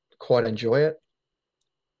 I quite enjoy it.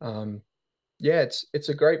 Um, yeah, it's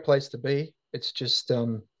a great place to be. It's just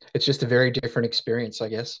a very different experience, I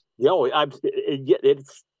guess.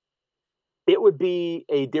 It would be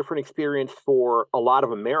a different experience for a lot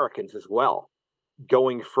of Americans as well,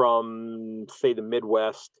 going from say the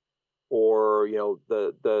Midwest or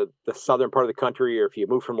the southern part of the country, or if you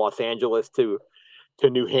move from Los Angeles to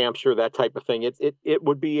New Hampshire, that type of thing. It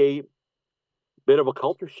would be a bit of a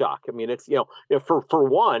culture shock. I mean, it's for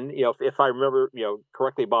one, if I remember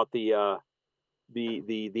correctly about the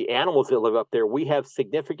animals that live up there, we have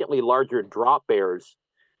significantly larger drop bears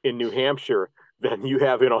in New Hampshire than you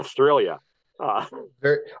have in Australia.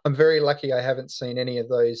 I'm very lucky I haven't seen any of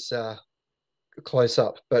those close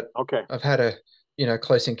up, but Okay. I've had a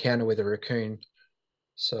close encounter with a raccoon.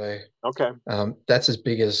 So Okay. that's as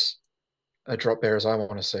big as a drop bear as I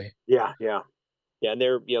want to see. Yeah, and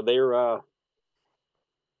they're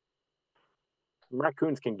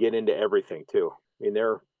raccoons can get into everything too. I mean,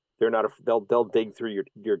 they're not they'll dig through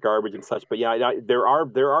your garbage and such. But yeah, there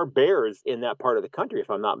are bears in that part of the country,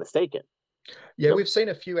 if I'm not mistaken. Yeah, we've seen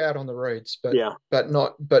a few out on the roads, but Yeah,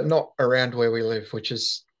 not around where we live, which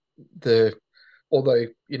is the although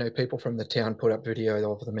people from the town put up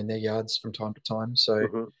video of them in their yards from time to time, so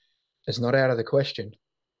mm-hmm. it's not out of the question.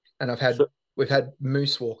 And we've had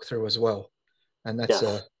moose walk through as well, and that's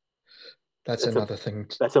yes. that's another thing.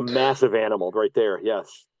 That's a massive animal right there.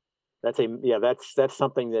 Yes, that's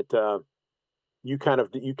something that you kind of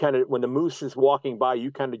when the moose is walking by,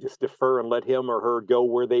 you kind of just defer and let him or her go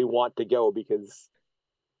where they want to go, because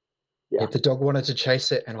If the dog wanted to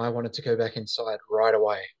chase it and I wanted to go back inside right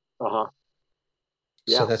away. Uh-huh.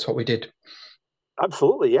 Yeah. So that's what we did.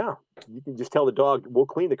 Absolutely, yeah. You can just tell the dog, we'll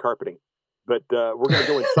clean the carpeting, but we're going to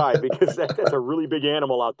go inside because that's a really big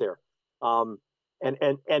animal out there.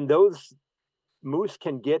 And those moose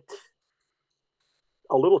can get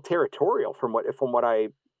a little territorial from what I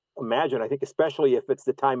imagine. I think especially if it's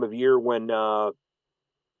the time of year when they're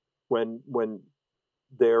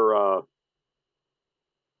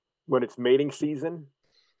when it's mating season.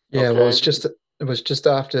 Yeah, okay. Well, it was just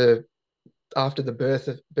after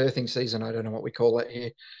the birthing season. I don't know what we call it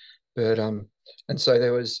here, but and so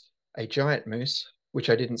there was a giant moose which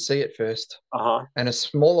I didn't see at first, and a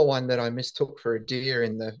smaller one that I mistook for a deer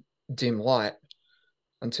in the dim light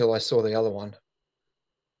until I saw the other one.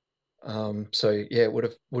 So yeah, it would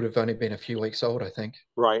have only been a few weeks old, I think.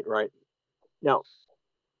 Right. Now,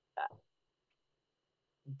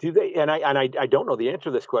 do they? And I don't know the answer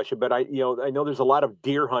to this question, but I know there's a lot of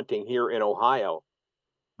deer hunting here in Ohio.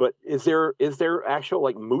 But is there actual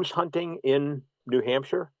like moose hunting in New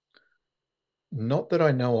Hampshire? Not that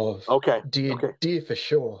I know of. Okay. Deer for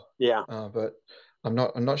sure. Yeah. But I'm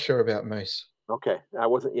not sure about moose. Okay. I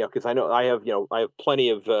wasn't, because I know I have plenty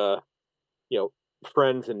of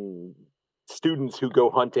friends and students who go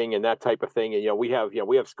hunting and that type of thing. And we have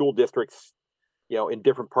school districts in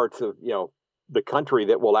different parts of the country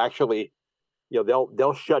that will actually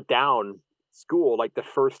they'll shut down school like the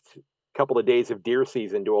first couple of days of deer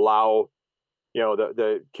season to allow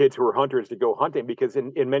the kids who are hunters to go hunting, because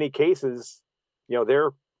in many cases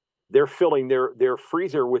they're filling their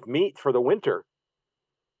freezer with meat for the winter.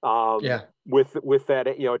 With that,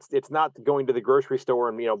 it's not going to the grocery store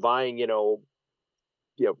and buying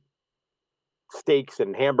steaks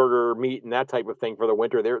and hamburger meat and that type of thing for the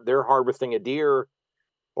winter. They're harvesting a deer,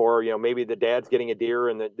 or maybe the dad's getting a deer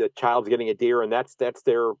and the child's getting a deer, and that's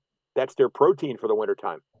their protein for the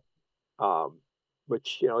wintertime.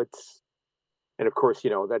 Which it's, and of course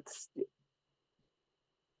that's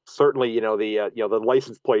certainly the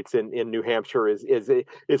license plates in New Hampshire is a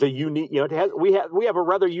unique, we have a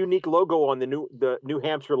rather unique logo on the New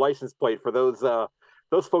Hampshire license plate for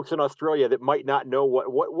those folks in Australia that might not know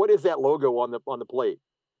what is that logo on the plate.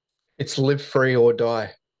 It's live free or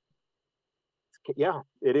die. Yeah,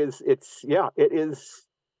 it is. It is,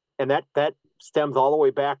 and that stems all the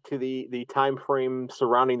way back to the time frame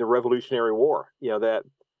surrounding the Revolutionary War. That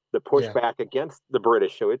the pushback against the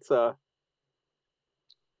British. So it's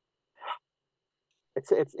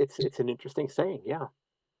an interesting saying. Yeah,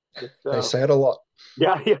 they say it a lot.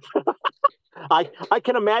 Yeah. I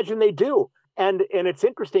can imagine they do, and it's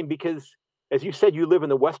interesting because, as you said, you live in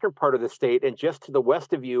the western part of the state, and just to the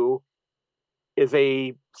west of you is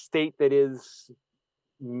a state that is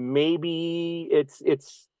maybe it's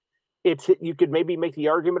you could maybe make the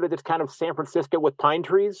argument that it's kind of San Francisco with pine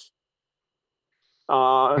trees.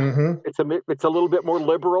 It's a little bit more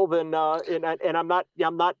liberal than and I'm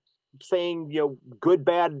not saying, good,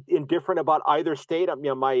 bad, indifferent about either state.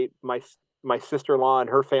 My sister-in-law and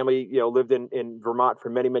her family, lived in Vermont for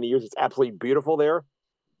many, many years. It's absolutely beautiful there.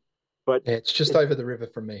 But yeah, it's just over the river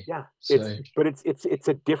from me. Yeah. So It's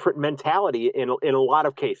a different mentality in a lot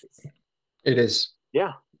of cases. it is.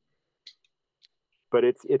 Yeah. But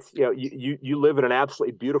it's you live in an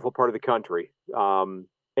absolutely beautiful part of the country. And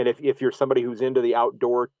if you're somebody who's into the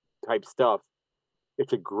outdoor type stuff,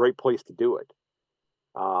 it's a great place to do it.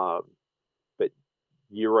 But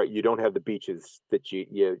you're right, you don't have the beaches that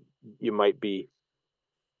you might be.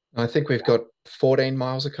 I think we've got 14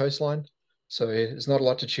 miles of coastline, so there's not a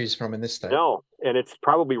lot to choose from in this state. No, and it's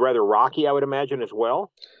probably rather rocky, I would imagine, as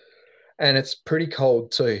well. And it's pretty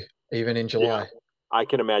cold too, even in July. Yeah, I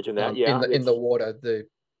can imagine that. Yeah, in the water,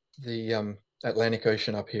 the Atlantic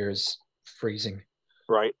Ocean up here is freezing.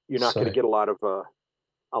 Right, you're not going to get a lot of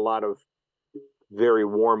very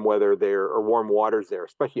warm weather there, or warm waters there,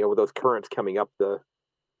 especially with those currents coming up the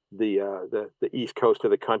east coast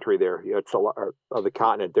of the country there. It's a lot of the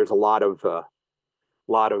continent. There's a lot of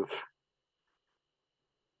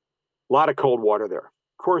cold water there.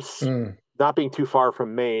 Of course, not being too far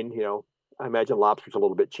from Maine, I imagine lobster's a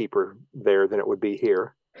little bit cheaper there than it would be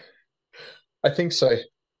here. I think so.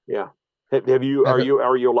 Yeah. Are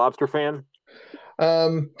you a lobster fan?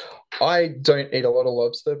 I don't eat a lot of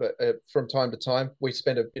lobster, but from time to time, we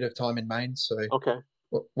spend a bit of time in Maine. So okay,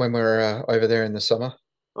 when we're over there in the summer,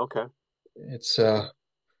 okay, it's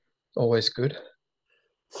always good.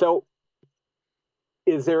 So,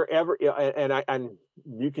 is there ever, and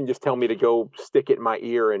you can just tell me to go stick it in my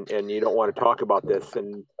ear, and you don't want to talk about this,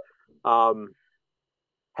 and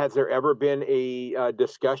has there ever been a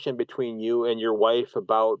discussion between you and your wife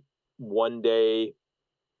about one day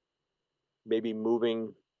maybe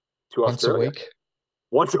moving to Australia?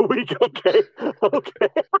 Once a week, okay. Okay.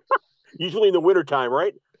 Usually in the wintertime,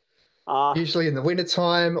 right? Usually in the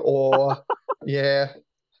wintertime, or yeah,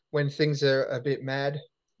 when things are a bit mad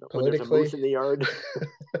politically. When there's a moose in the yard.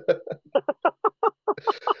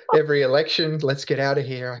 Every election, let's get out of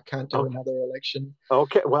here. I can't do another election.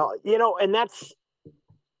 Okay, well, and that's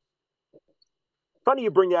funny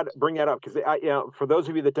you bring that up, because for those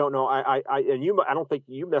of you that don't know, I don't think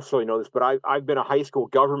you necessarily know this, but I've been a high school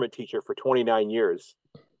government teacher for 29 years,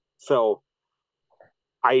 so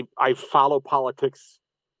I follow politics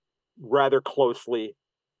rather closely,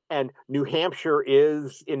 and New Hampshire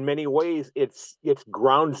is, in many ways, it's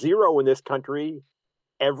ground zero in this country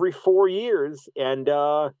every 4 years, and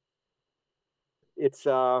it's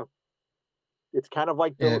kind of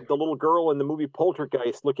like the little girl in the movie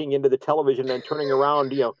Poltergeist looking into the television and turning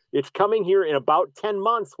around. It's coming here in about 10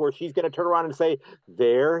 months where she's going to turn around and say,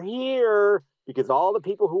 they're here, because all the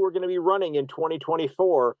people who are going to be running in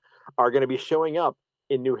 2024 are going to be showing up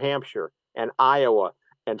in New Hampshire and Iowa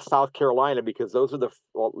and South Carolina, because those are at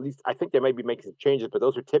least I think they might be making some changes, but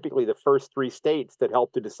those are typically the first 3 states that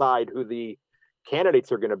help to decide who the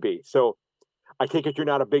candidates are going to be. So I take it you're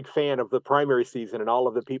not a big fan of the primary season and all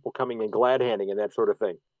of the people coming and glad handing and that sort of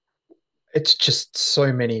thing. It's just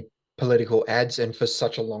so many political ads, and for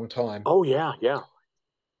such a long time. Oh yeah, yeah.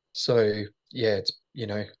 So yeah, it's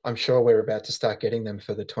I'm sure we're about to start getting them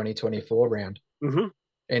for the 2024 round. Mm-hmm.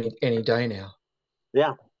 Any day now.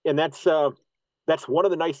 Yeah, and that's one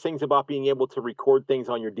of the nice things about being able to record things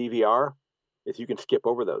on your DVR is you can skip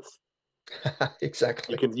over those.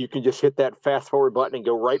 Exactly. You can just hit that fast forward button and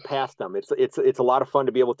go right past them. It's a lot of fun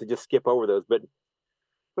to be able to just skip over those, but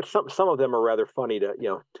some of them are rather funny to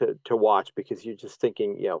watch, because you're just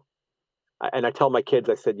thinking, and I tell my kids,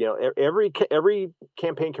 I said, every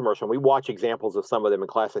campaign commercial, we watch examples of some of them in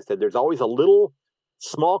class. I said, there's always a little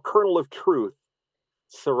small kernel of truth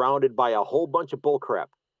surrounded by a whole bunch of bullcrap,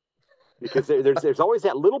 because there's always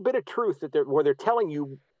that little bit of truth where they're telling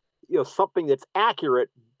you, something that's accurate,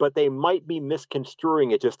 but they might be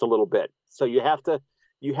misconstruing it just a little bit. So you have to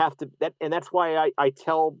and that's why I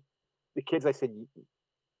tell the kids, I said,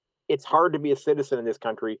 it's hard to be a citizen in this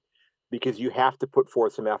country because you have to put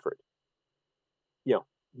forth some effort.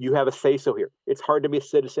 You have a say-so here. It's hard to be a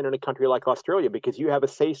citizen in a country like Australia because you have a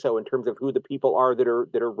say-so in terms of who the people are that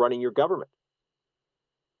are running your government.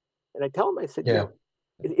 And I tell them, I said,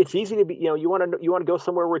 it's easy to be, you want to go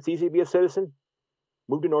somewhere where it's easy to be a citizen?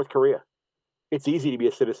 Move to North Korea. It's easy to be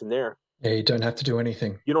a citizen there. Yeah, you don't have to do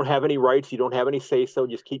anything. You don't have any rights. You don't have any say-so.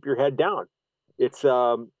 Just keep your head down. It's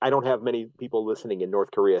I don't have many people listening in North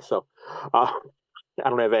Korea, so I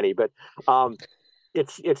don't have any. But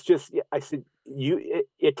it's just, I said,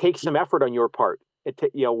 it takes some effort on your part.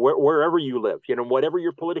 Wherever you live, whatever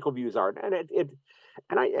your political views are, and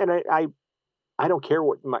I don't care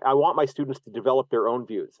I want my students to develop their own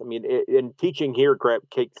views. I mean, in teaching here,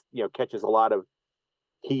 catches a lot of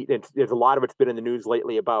heat. There's a lot of it's been in the news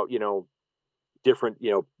lately about, different,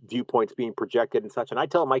 viewpoints being projected and such. And I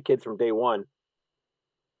tell my kids from day one,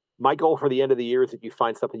 my goal for the end of the year is that you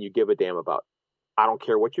find something you give a damn about. I don't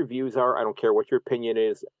care what your views are. I don't care what your opinion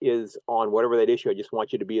is on whatever that issue. I just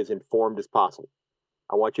want you to be as informed as possible.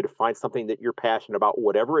 I want you to find something that you're passionate about,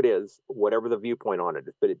 whatever it is, whatever the viewpoint on it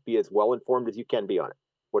is, but it be as well informed as you can be on it,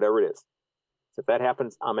 whatever it is. So if that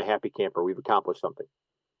happens, I'm a happy camper. We've accomplished something.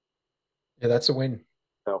 Yeah, that's a win.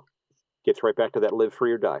 So gets right back to that live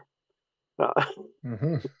free or die.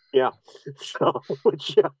 Yeah. So,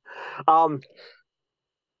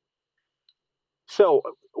 so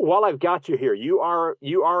while I've got you here, you are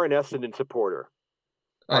an Essendon supporter.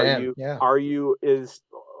 I am. Yeah.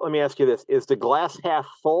 Let me ask you this: is the glass half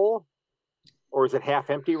full, or is it half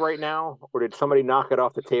empty right now, or did somebody knock it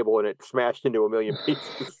off the table and it smashed into a million pieces?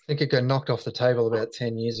 I think it got knocked off the table about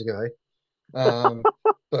 10 years ago.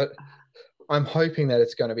 But I'm hoping that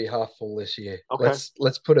it's going to be half full this year. Okay.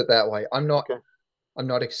 Let's put it that way. I'm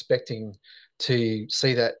not expecting to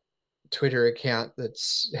see that Twitter account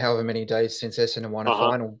that's however many days since Essendon won a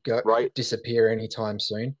final disappear anytime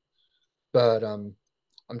soon. But I'm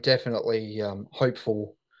definitely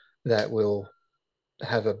hopeful that we'll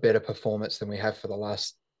have a better performance than we have for the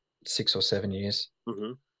last 6 or 7 years.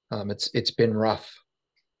 It's been rough,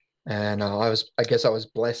 and I guess I was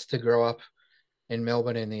blessed to grow up in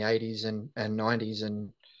Melbourne in the 80s and 90s,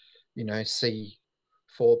 and see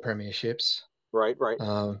 4 premierships. Right.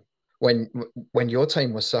 When your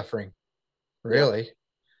team was suffering, really,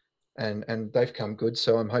 and they've come good.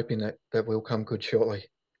 So I'm hoping that will come good shortly.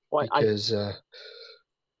 Well, because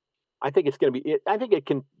I think it's going to be. I think it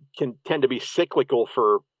can tend to be cyclical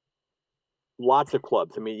for lots of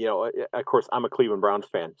clubs. I mean, of course, I'm a Cleveland Browns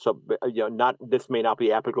fan, so this may not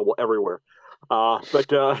be applicable everywhere,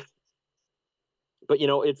 but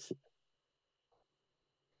it's.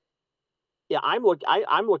 Yeah, I'm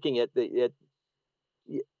looking at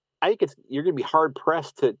I think you're going to be hard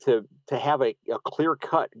pressed to have a clear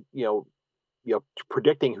cut,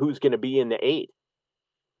 predicting who's going to be in the 8.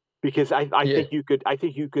 Because I think you could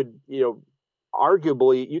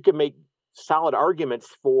arguably you could make solid arguments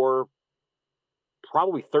for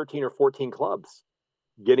probably 13 or 14 clubs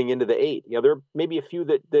getting into the 8. There may be a few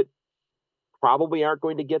that probably aren't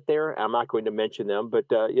going to get there. I'm not going to mention them, but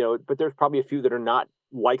there's probably a few that are not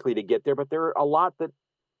likely to get there. But there are a lot that,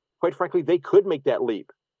 quite frankly, they could make that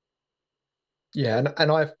leap. Yeah,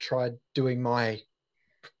 and I've tried doing my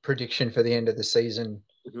prediction for the end of the season.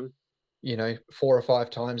 4 or 5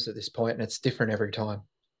 times at this point, and it's different every time.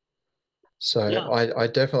 So I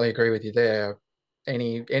definitely agree with you there.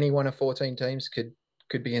 Any one of 14 teams could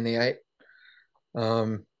be in the 8,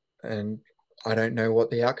 and I don't know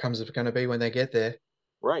what the outcomes are going to be when they get there.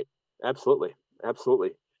 Right. Absolutely.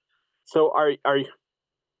 So are you?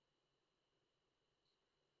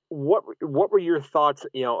 What were your thoughts?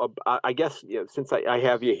 I guess since I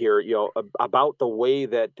have you here, about the way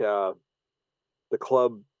that the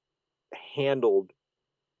club handled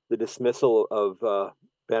the dismissal of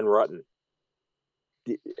Ben Rutten.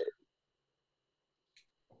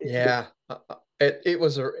 Yeah, it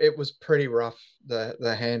was pretty rough,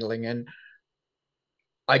 the handling, and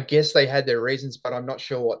I guess they had their reasons, but I'm not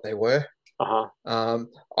sure what they were.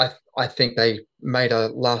 I think they made a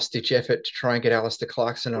last-ditch effort to try and get Alistair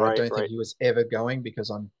Clarkson, and I don't think he was ever going, because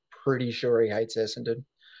I'm pretty sure he hates Essendon.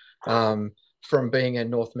 From being a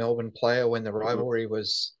North Melbourne player when the rivalry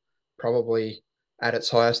was probably at its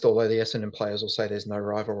highest, although the Essendon players will say there's no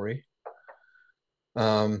rivalry.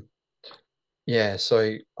 So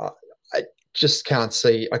I just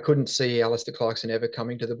I couldn't see Alistair Clarkson ever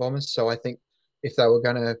coming to the Bombers. So I think if they were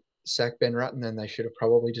going to sack Ben Rutten, then they should have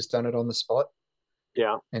probably just done it on the spot.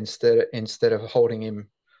 Yeah. Instead of holding him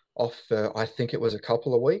off for, I think it was a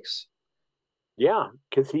couple of weeks. Yeah,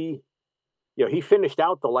 because he finished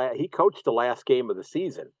out he coached the last game of the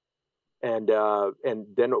season, and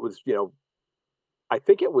then it was I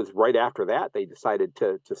think it was right after that they decided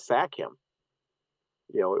to sack him.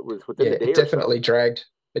 It was within a day. It definitely dragged.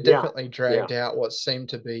 It definitely dragged out what seemed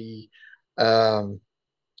to be an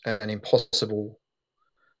impossible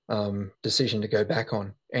decision to go back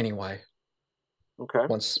on anyway. Okay.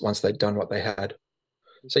 Once they'd done what they had.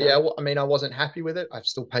 So I wasn't happy with it. I've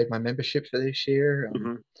still paid my membership for this year.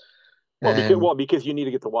 Because you need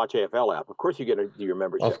to get the Watch AFL app. Of course, you get to do your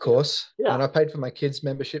membership. Of course, and I paid for my kids'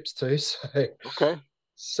 memberships too. So okay.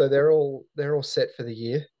 So they're all set for the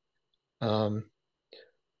year.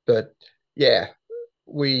 But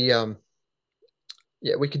we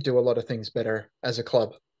could do a lot of things better as a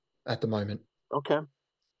club at the moment. Okay.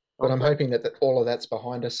 But I'm Okay. hoping that all of that's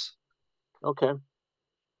behind us. Okay.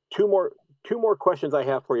 Two more questions I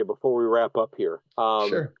have for you before we wrap up here.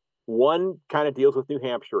 Sure. One kind of deals with New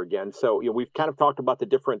Hampshire again. So we've kind of talked about the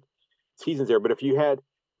different seasons there, but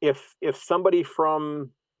if somebody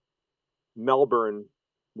from Melbourne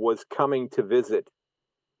was coming to visit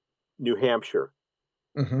New Hampshire,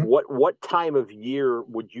 Hmm. what time of year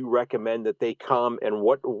would you recommend that they come, and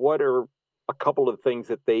what are a couple of things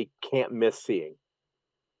that they can't miss seeing?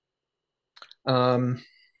 Um,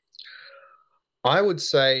 I would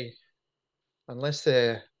say, unless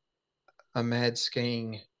they're a mad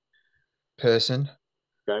skiing person,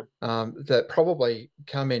 Okay. that probably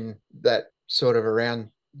come in that sort of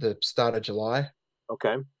around the start of July.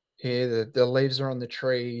 Okay. Here, the leaves are on the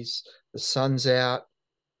trees, the sun's out.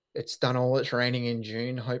 It's done all its raining in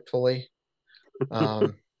June, hopefully.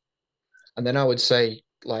 Um, and then I would say,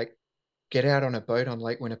 like, get out on a boat on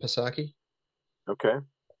Lake Winnipesaukee. Okay.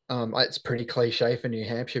 It's pretty cliche for New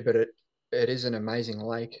Hampshire, but it is an amazing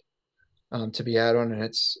lake to be out on, and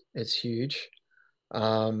it's huge.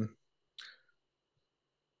 Um,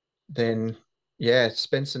 then yeah,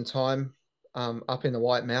 spend some time up in the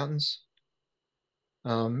White Mountains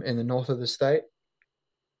in the north of the state,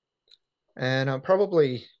 and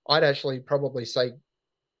I'd actually probably say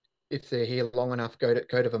if they're here long enough, go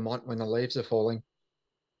to Vermont when the leaves are falling.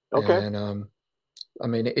 Okay. And I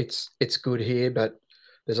mean, it's good here, but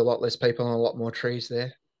there's a lot less people and a lot more trees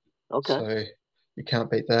there, Okay. so you can't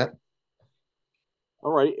beat that.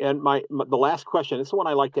 All right. And the last question, this is one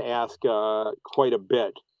I like to ask quite a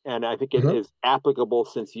bit, and I think it Hmm. is applicable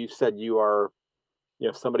since you said you are,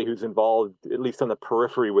 somebody who's involved at least on the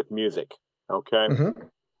periphery with music. Okay. Hmm.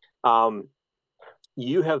 Um,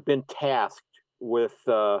 you have been tasked with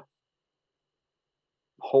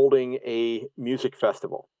holding a music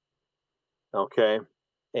festival. Okay.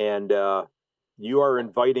 And you are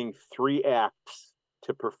inviting 3 acts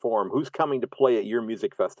to perform. Who's coming to play at your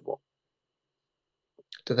music festival?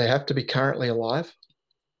 Do they have to be currently alive?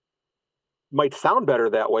 Might sound better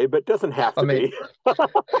that way, but doesn't have I to mean, be.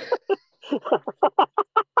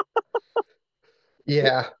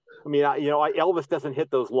 yeah, I mean, Elvis doesn't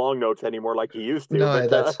hit those long notes anymore like he used to. no,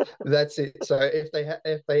 But that's it. So if they have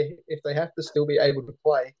to still be able to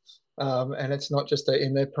play, and it's not just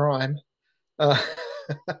in their prime, uh,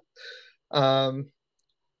 um,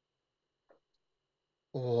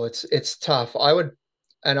 oh, it's tough.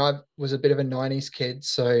 And I was a bit of a '90s kid,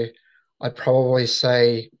 so I'd probably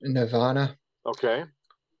say Nirvana, okay,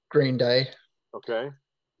 Green Day, okay,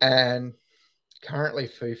 and currently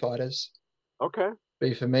Foo Fighters okay,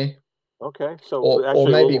 be for me, okay. So or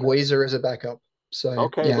actually, maybe Weezer as a backup. So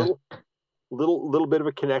okay, yeah. little bit of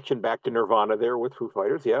a connection back to Nirvana there with Foo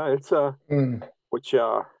Fighters. Yeah, it's Mm. which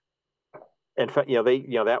in fact,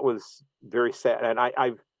 that was very sad. And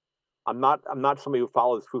I'm not somebody who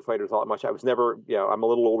follows Foo Fighters all that much. I was never, I'm a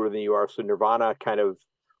little older than you are, so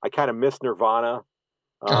I kind of miss Nirvana.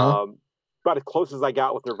 Uh-huh. About as close as I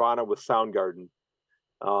got with Nirvana was Soundgarden.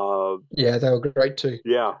 Uh, Yeah, they were great too.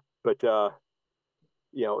 yeah, but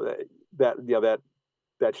you know that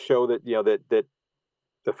that show that that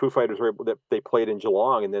the Foo Fighters were able that they played in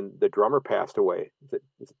Geelong, and then the drummer passed away.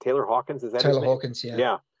 Is it Taylor Hawkins? Is that his Taylor name? Hawkins, yeah.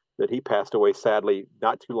 Yeah, that he passed away sadly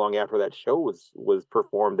not too long after that show was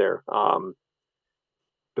performed there.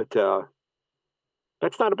 But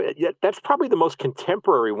that's not a bit yet. That's probably the most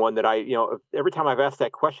contemporary one that every time I've asked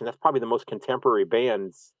that question, that's probably the most contemporary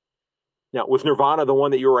bands. Now, was Nirvana the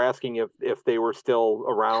one that you were asking if they were still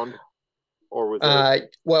around, or was there?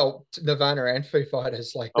 Well, Nirvana and Foo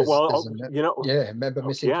Fighters, like Well, yeah, member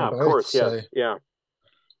missing yeah, from of both. course, yes, So yeah,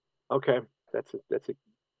 okay, that's a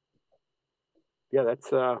yeah,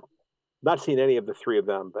 that's not seen any of the three of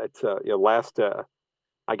them, but last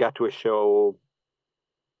I got to a show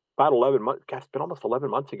about 11 months. Gosh, it's been almost 11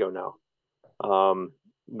 months ago now.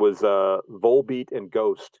 Was Volbeat and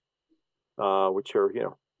Ghost, which are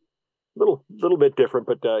little bit different,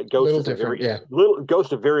 but a little different, yeah.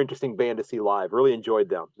 Ghost a very interesting band to see live. Really enjoyed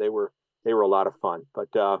them. They were a lot of fun.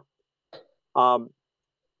 But um,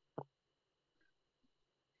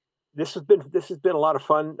 this has been a lot of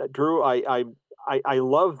fun, Drew. I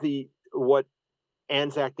love the what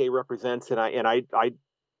Anzac Day represents, and I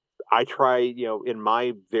try in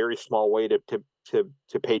my very small way to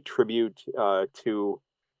pay tribute to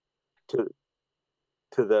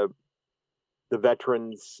to the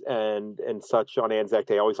veterans and such on Anzac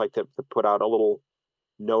Day. I always like to put out a little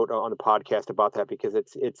note on the podcast about that because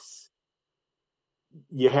it's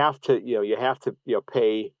you have to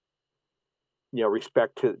pay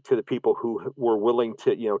respect to the people who were willing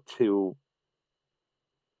to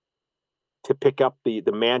pick up the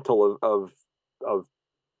mantle of of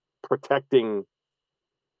protecting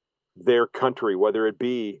their country, whether it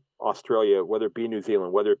be Australia, whether it be New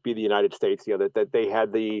Zealand, whether it be the United States, that they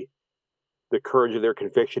had the courage of their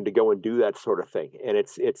conviction to go and do that sort of thing. And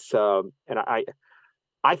and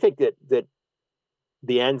I think that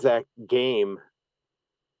the ANZAC game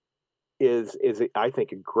is I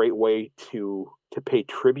think a great way to pay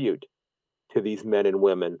tribute to these men and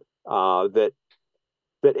women, and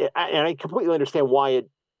I completely understand why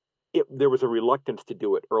there was a reluctance to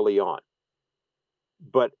do it early on,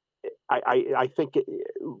 but I think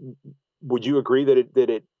would you agree that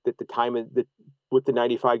the time with the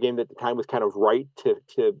 95 game, that the time was kind of right to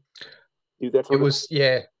do that?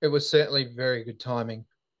 It was certainly very good timing.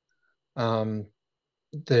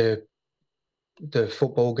 The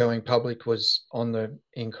football going public was on the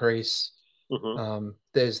increase.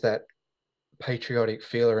 There's that patriotic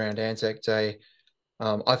feel around Anzac Day.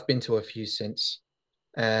 I've been to a few since,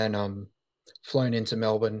 and flown into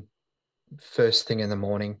Melbourne first thing in the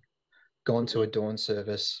morning, gone to a dawn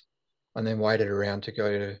service, and then waited around to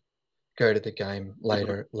go to the game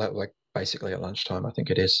later, like basically at lunchtime, I think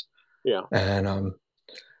it is. Yeah. And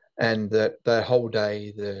the whole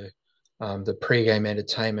day, the pre-game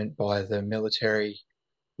entertainment by the military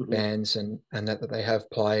bands and that they have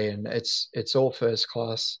play, and it's all first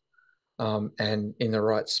class, and in the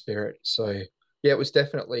right spirit. So yeah, it was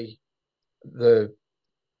definitely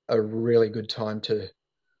a really good time to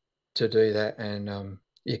do that. And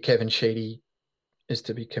Kevin Sheedy is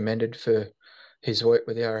to be commended for his work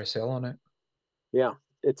with the RSL on it. Yeah,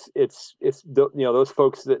 it's those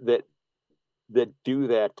folks that do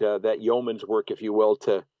that yeoman's work, if you will,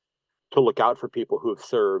 to look out for people who have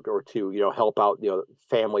served, or to help out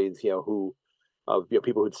families who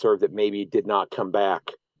people who'd served that maybe did not come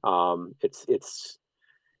back.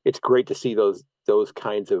 It's great to see those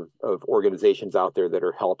kinds of organizations out there that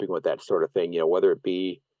are helping with that sort of thing. Whether it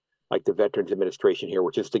be like the Veterans Administration here,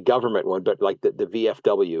 which is the government one, but like the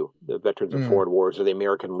VFW, the Veterans of Foreign Wars, or the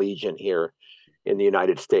American Legion here in the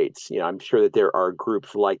United States. I'm sure that there are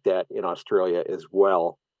groups like that in Australia as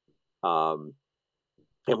well. And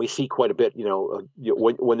we see quite a bit,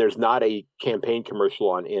 when there's not a campaign commercial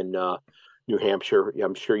on in New Hampshire.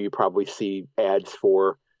 I'm sure you probably see ads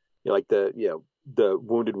for like the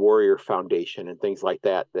Wounded Warrior Foundation and things like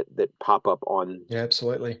that pop up on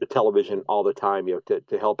absolutely the television all the time,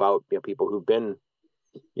 to help out people who've been,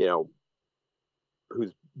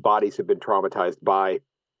 whose bodies have been traumatized by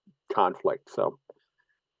conflict. So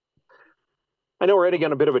I know we're ending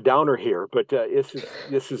on a bit of a downer here, but this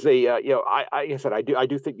is a I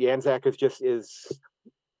do think the ANZAC is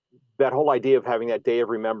that whole idea of having that day of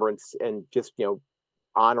remembrance and just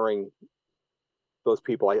honoring those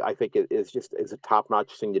people. I think it is a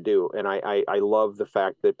top-notch thing to do, and I love the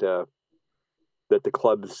fact that the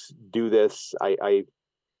clubs do this. I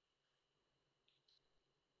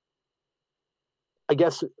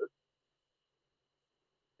guess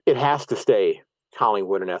it has to stay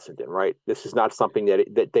Collingwood and Essendon, right? This is not something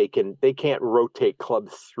that they can't rotate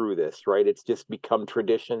clubs through this, right? It's just become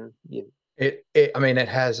tradition. I mean, it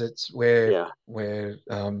has. We're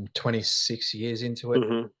 26 years into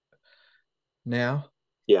it now.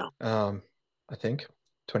 Yeah. I think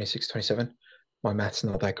 26, 27. My math's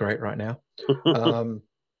not that great right now.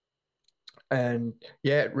 And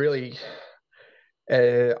yeah, it really,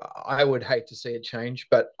 I would hate to see it change,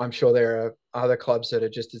 but I'm sure there are other clubs that are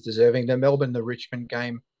just as deserving. The Richmond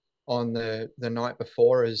game on the night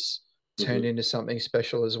before has turned into something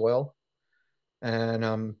special as well. And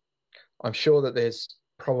I'm sure that there's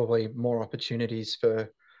probably more opportunities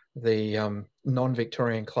for the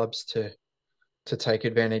non-Victorian clubs to take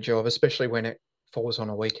advantage of, especially when it falls on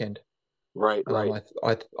a weekend. Right.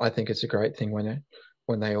 I think it's a great thing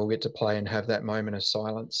when they all get to play and have that moment of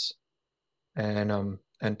silence and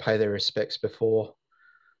pay their respects before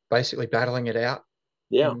basically battling it out.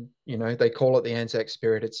 Yeah. And, they call it the Anzac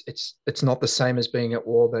spirit. It's not the same as being at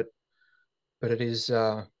war, but it is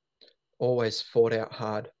always fought out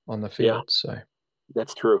hard on the field. So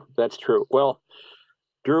that's true. Well,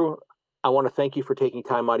 Drew, I want to thank you for taking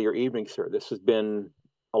time out of your evening, sir. This has been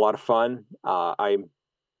a lot of fun. I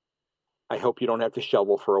hope you don't have to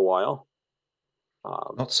shovel for a while.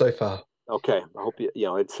 Not so far. Okay. I hope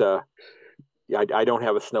it's I don't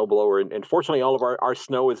have a snowblower, and fortunately all of our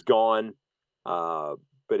snow is gone. But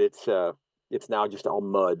it's now just all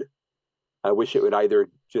mud. I wish it would either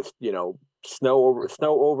just, snow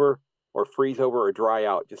over or freeze over or dry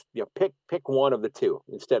out. Just, pick one of the two.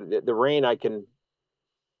 Instead of the rain, I'd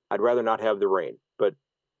rather not have the rain, but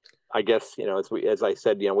I guess, as I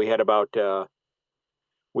said, we had about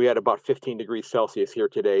 15 degrees Celsius here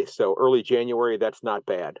today. So early January, that's not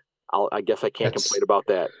bad. I guess I can't complain about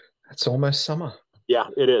that. It's almost summer. Yeah,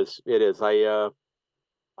 it is. It is. I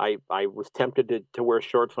was tempted to wear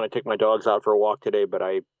shorts when I took my dogs out for a walk today, but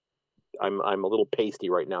I'm a little pasty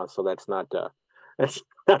right now, so that's not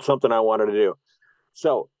something I wanted to do.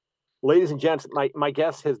 So, ladies and gents, my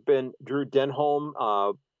guest has been Drew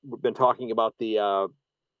Denholm. We've been talking about the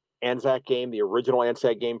ANZAC game, the original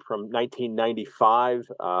ANZAC game from 1995,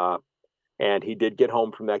 and he did get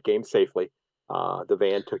home from that game safely. The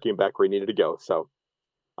van took him back where he needed to go. So,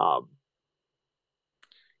 I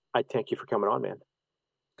thank you for coming on, man.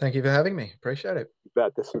 Thank you for having me. Appreciate it. You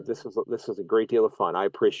bet. This was a great deal of fun. I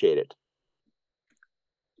appreciate it.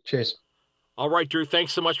 Cheers. All right, Drew,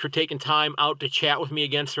 thanks so much for taking time out to chat with me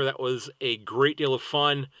again, sir. That was a great deal of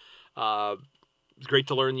fun. It's great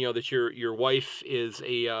to learn, that your wife is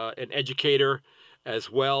an educator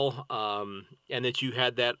as well, and that you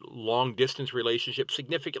had that long distance relationship,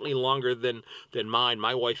 significantly longer than mine.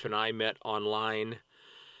 My wife and I met online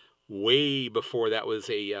way before that was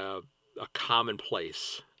a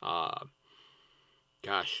commonplace.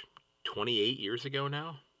 28 years ago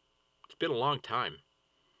now. It's been a long time.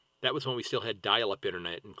 That was when we still had dial-up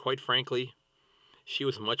internet, and quite frankly, she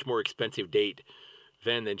was a much more expensive date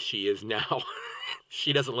then than she is now.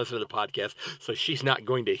 She doesn't listen to the podcast, so she's not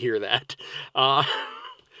going to hear that.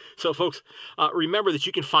 So, folks, remember that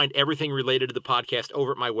you can find everything related to the podcast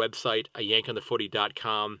over at my website,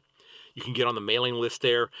 yankonthefooty.com. You can get on the mailing list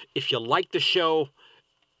there. If you like the show,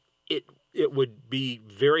 it would be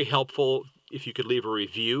very helpful if you could leave a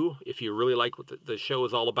review. If you really like what the show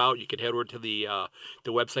is all about, you can head over to the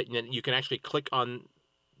website, and then you can actually click on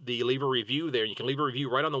the leave a review there. You can leave a review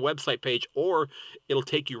right on the website page, or it'll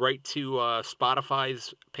take you right to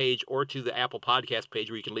Spotify's page or to the Apple Podcast page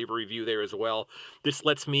where you can leave a review there as well. This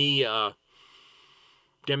lets me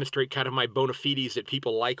demonstrate kind of my bona fides that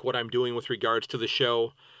people like what I'm doing with regards to the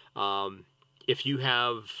show. If you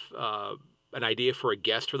have an idea for a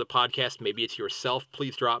guest for the podcast, maybe it's yourself,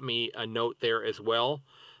 please drop me a note there as well.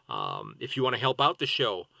 If you want to help out the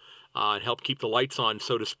show and help keep the lights on,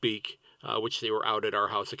 so to speak, which they were out at our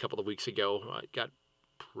house a couple of weeks ago. It got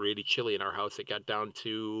pretty chilly in our house. It got down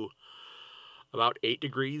to about 8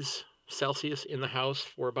 degrees Celsius in the house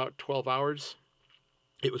for about 12 hours.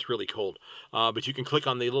 It was really cold. But you can click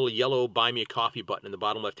on the little yellow Buy Me a Coffee button in the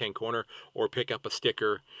bottom left-hand corner, or pick up a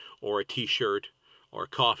sticker or a T-shirt or a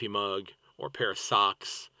coffee mug or a pair of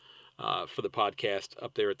socks for the podcast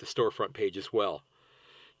up there at the storefront page as well.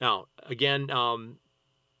 Now, again,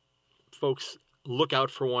 folks, look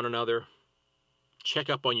out for one another.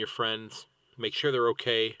 Check up on your friends. Make sure they're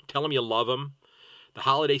okay. Tell them you love them. The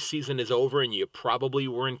holiday season is over, and you probably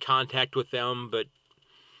were in contact with them, but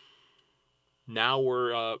now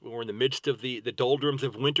we're in the midst of the doldrums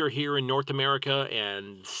of winter here in North America,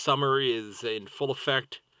 and summer is in full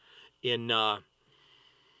effect in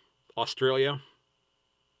Australia.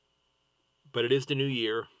 But it is the new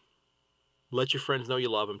year. Let your friends know you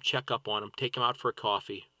love them. Check up on them. Take them out for a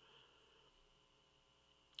coffee.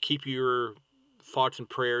 Keep your thoughts and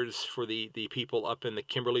prayers for the people up in the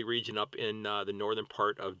Kimberley region, up in the northern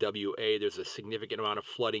part of WA. There's a significant amount of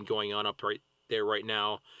flooding going on up right there right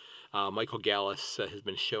now. Michael Gallus has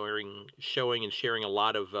been showing and sharing a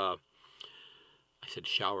lot of, I said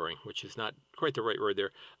showering, which is not quite the right word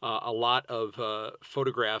there, a lot of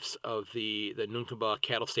photographs of the Nuntumba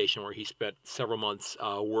cattle station where he spent several months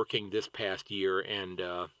working this past year, and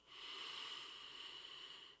the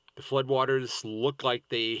floodwaters look like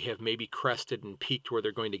they have maybe crested and peaked where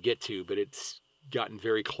they're going to get to, but it's gotten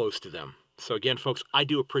very close to them. So again, folks, I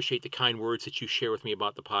do appreciate the kind words that you share with me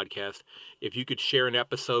about the podcast. If you could share an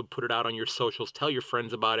episode, put it out on your socials, tell your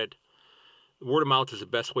friends about it. Word of mouth is the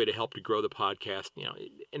best way to help to grow the podcast.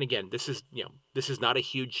 And again, this is not a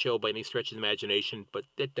huge show by any stretch of the imagination, but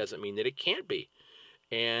that doesn't mean that it can't be.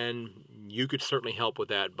 And you could certainly help with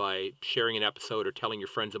that by sharing an episode or telling your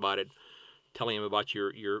friends about it, telling them about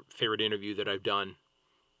your favorite interview that I've done.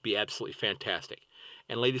 Be absolutely fantastic.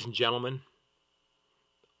 And ladies and gentlemen,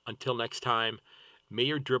 until next time, may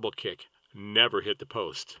your dribble kick never hit the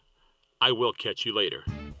post. I will catch you later.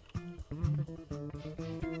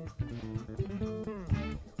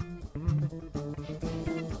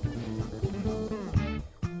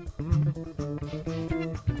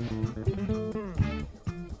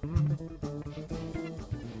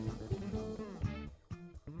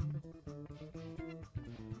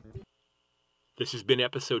 This has been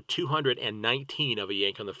episode 219 of A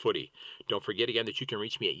Yank on the Footy. Don't forget again that you can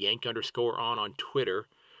reach me at yank_on Twitter,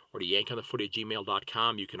 or to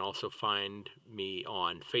yankonthefooty@gmail.com. You can also find me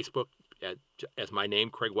on Facebook as my name,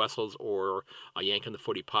 Craig Wessels, or A Yank on the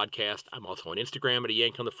Footy podcast. I'm also on Instagram at A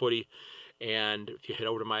Yank on the Footy. And if you head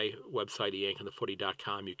over to my website,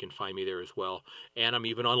 yankonthefooty.com, you can find me there as well. And I'm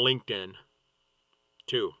even on LinkedIn,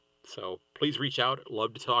 too. So please reach out.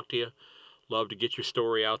 Love to talk to you. Love to get your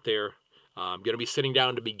story out there. I'm going to be sitting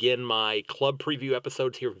down to begin my club preview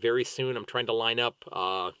episodes here very soon. I'm trying to line up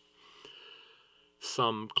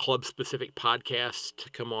some club-specific podcasts to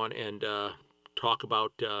come on and talk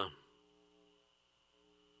about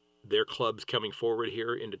their clubs coming forward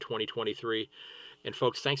here into 2023. And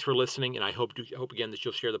folks, thanks for listening, and I hope again that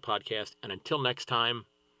you'll share the podcast. And until next time,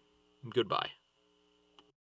 goodbye.